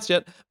haven't announced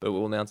yet, but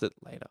we'll announce it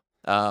later.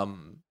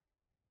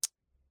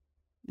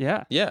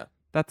 Yeah. Yeah.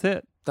 That's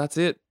it.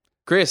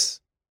 Chris,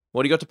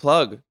 what do you got to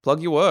plug?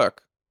 Plug your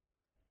work.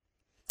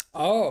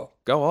 Oh.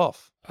 Go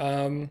off.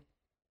 Fuck,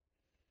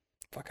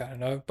 I don't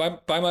know.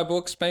 Buy my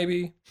books,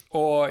 maybe.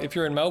 Or if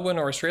you're in Melbourne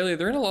or Australia,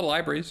 they're in a lot of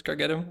libraries. Go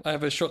get them. I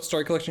have a short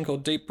story collection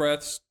called Deep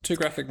Breaths, 2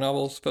 graphic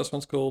novels. First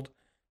one's called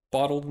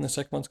Bottled, and the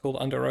second one's called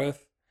Under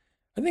Oath.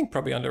 I think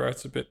probably Under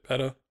Oath's a bit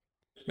better.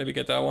 Maybe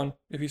get that one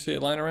if you see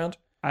it lying around.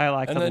 I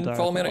like that. And then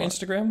follow me on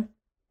Instagram.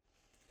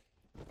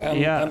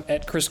 I'm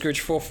at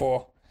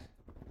ChrisGooch44.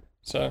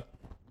 So.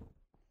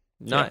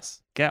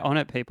 Nice. Yeah. Get on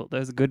it, people.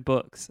 Those are good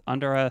books.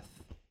 Under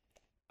Earth.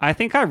 I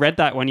think I read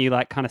that when you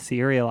like kind of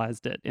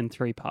serialized it in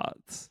 3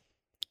 parts.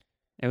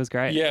 It was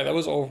great. Yeah, that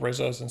was all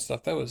Rizzo's and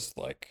stuff. That was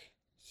like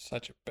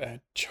such a bad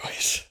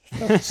choice.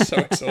 That was so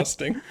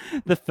exhausting.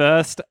 The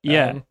first,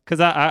 because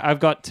I've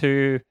got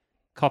 2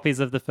 copies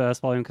of the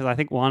first volume because I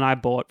think one I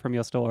bought from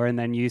your store and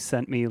then you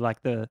sent me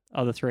like the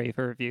other 3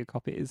 for review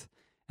copies.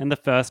 And the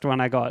first one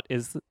I got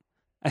is,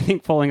 I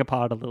think, falling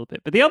apart a little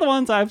bit. But the other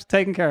ones I've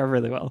taken care of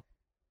really well.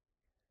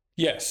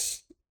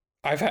 Yes.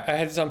 I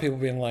had some people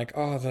being like,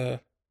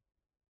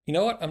 you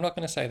know what? I'm not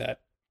going to say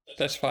that.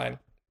 That's fine.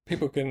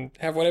 People can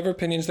have whatever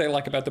opinions they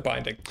like about the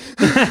binding.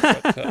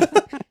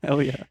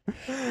 Hell yeah.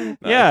 Nice.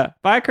 Yeah,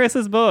 buy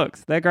Chris's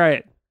books. They're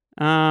great.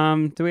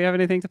 Do we have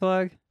anything to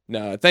plug?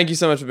 No, thank you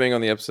so much for being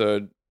on the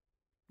episode,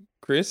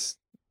 Chris.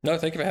 No,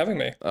 thank you for having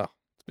me. Oh,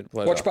 it's been a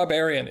pleasure. Watch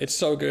Barbarian. It's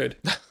so good.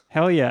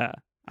 Hell yeah.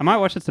 I might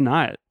watch it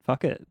tonight.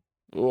 Fuck it.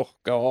 Oh,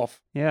 go off.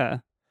 Yeah.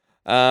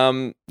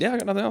 Yeah, I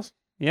got nothing else.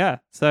 Yeah.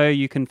 So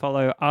you can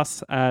follow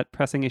us at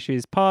Pressing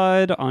Issues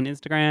Pod on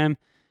Instagram,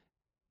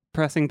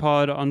 Pressing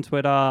Pod on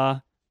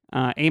Twitter.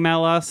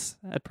 Email us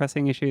at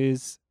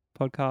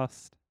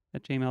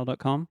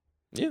pressingissuespodcast@gmail.com.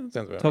 Yeah, that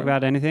sounds about Talk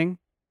about anything.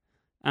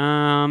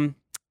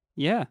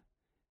 Yeah.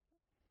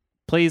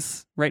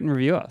 Please rate and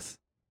review us.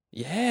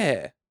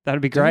 Yeah. That'd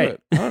be Do great.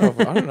 it. I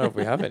don't know if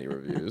we have any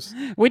reviews.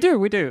 We do.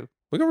 We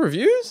got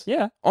reviews?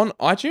 Yeah. On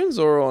iTunes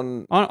or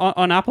on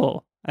On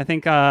Apple. I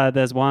think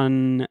there's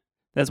one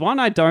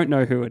I don't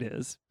know who it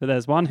is, but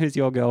there's one who's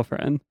your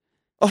girlfriend.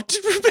 Oh,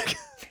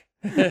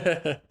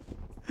 Rebecca.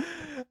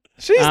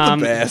 She's the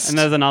best. And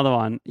there's another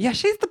one. Yeah,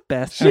 she's the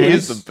best. She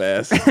is the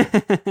best.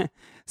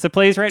 So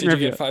please rate Did and you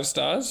review. get 5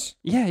 stars?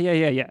 Yeah.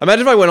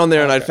 Imagine if I went on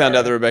there and I'd Okay, found out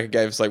alright. that Rebecca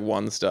gave us like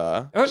 1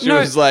 star. Oh, She no,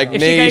 was like,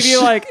 if niche.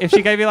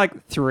 she gave you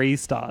like 3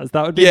 stars,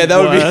 that would be Yeah, that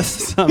would be- worse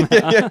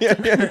somehow.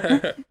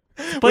 yeah.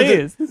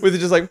 Please. With it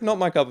just like, not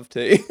my cup of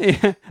tea.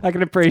 Yeah, I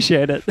can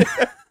appreciate it. They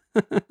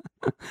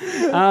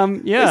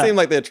Yeah. seem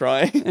like they're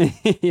trying.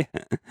 Yeah.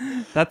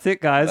 That's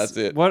it, guys. That's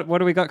it. What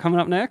do we got coming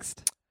up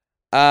next?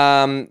 So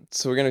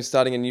we're going to be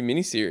starting a new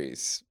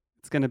mini-series.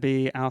 It's going to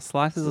be our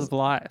slices of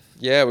life.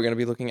 Yeah, we're going to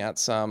be looking at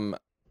some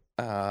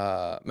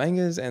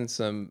mangas and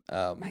some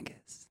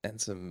Mangas. and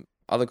some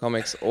other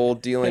comics, all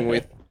dealing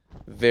with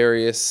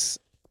various.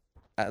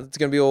 It's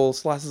going to be all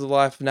slices of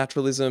life,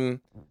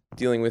 naturalism,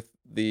 dealing with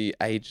the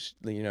age.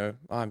 You know,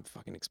 I'm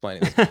fucking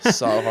explaining this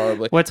so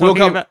horribly. We're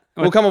talking about.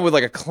 We'll come up with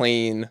like a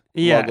clean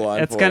Yeah,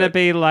 logline. it's going to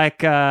be like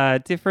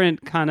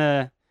different kind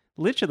of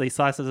literally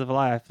slices of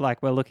life.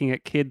 Like we're looking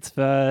at kids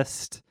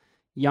first,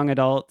 young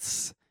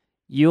adults.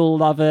 You'll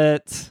love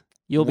it.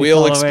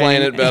 We'll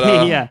explain following. it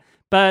better. Yeah.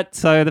 But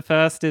so the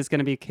first is going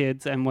to be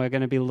kids, and we're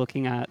going to be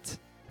looking at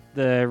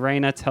the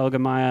Raina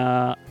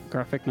Telgemeier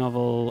graphic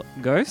novel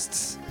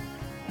Ghosts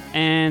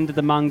and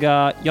the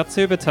manga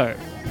Yotsubato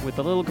with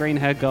the little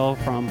green-haired girl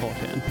from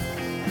Fortune.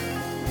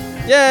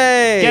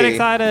 Yay! Get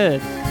excited.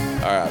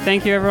 All right.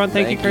 Thank you, everyone.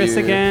 Thank you, Thank Chris,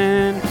 you.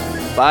 again.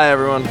 Bye,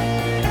 everyone.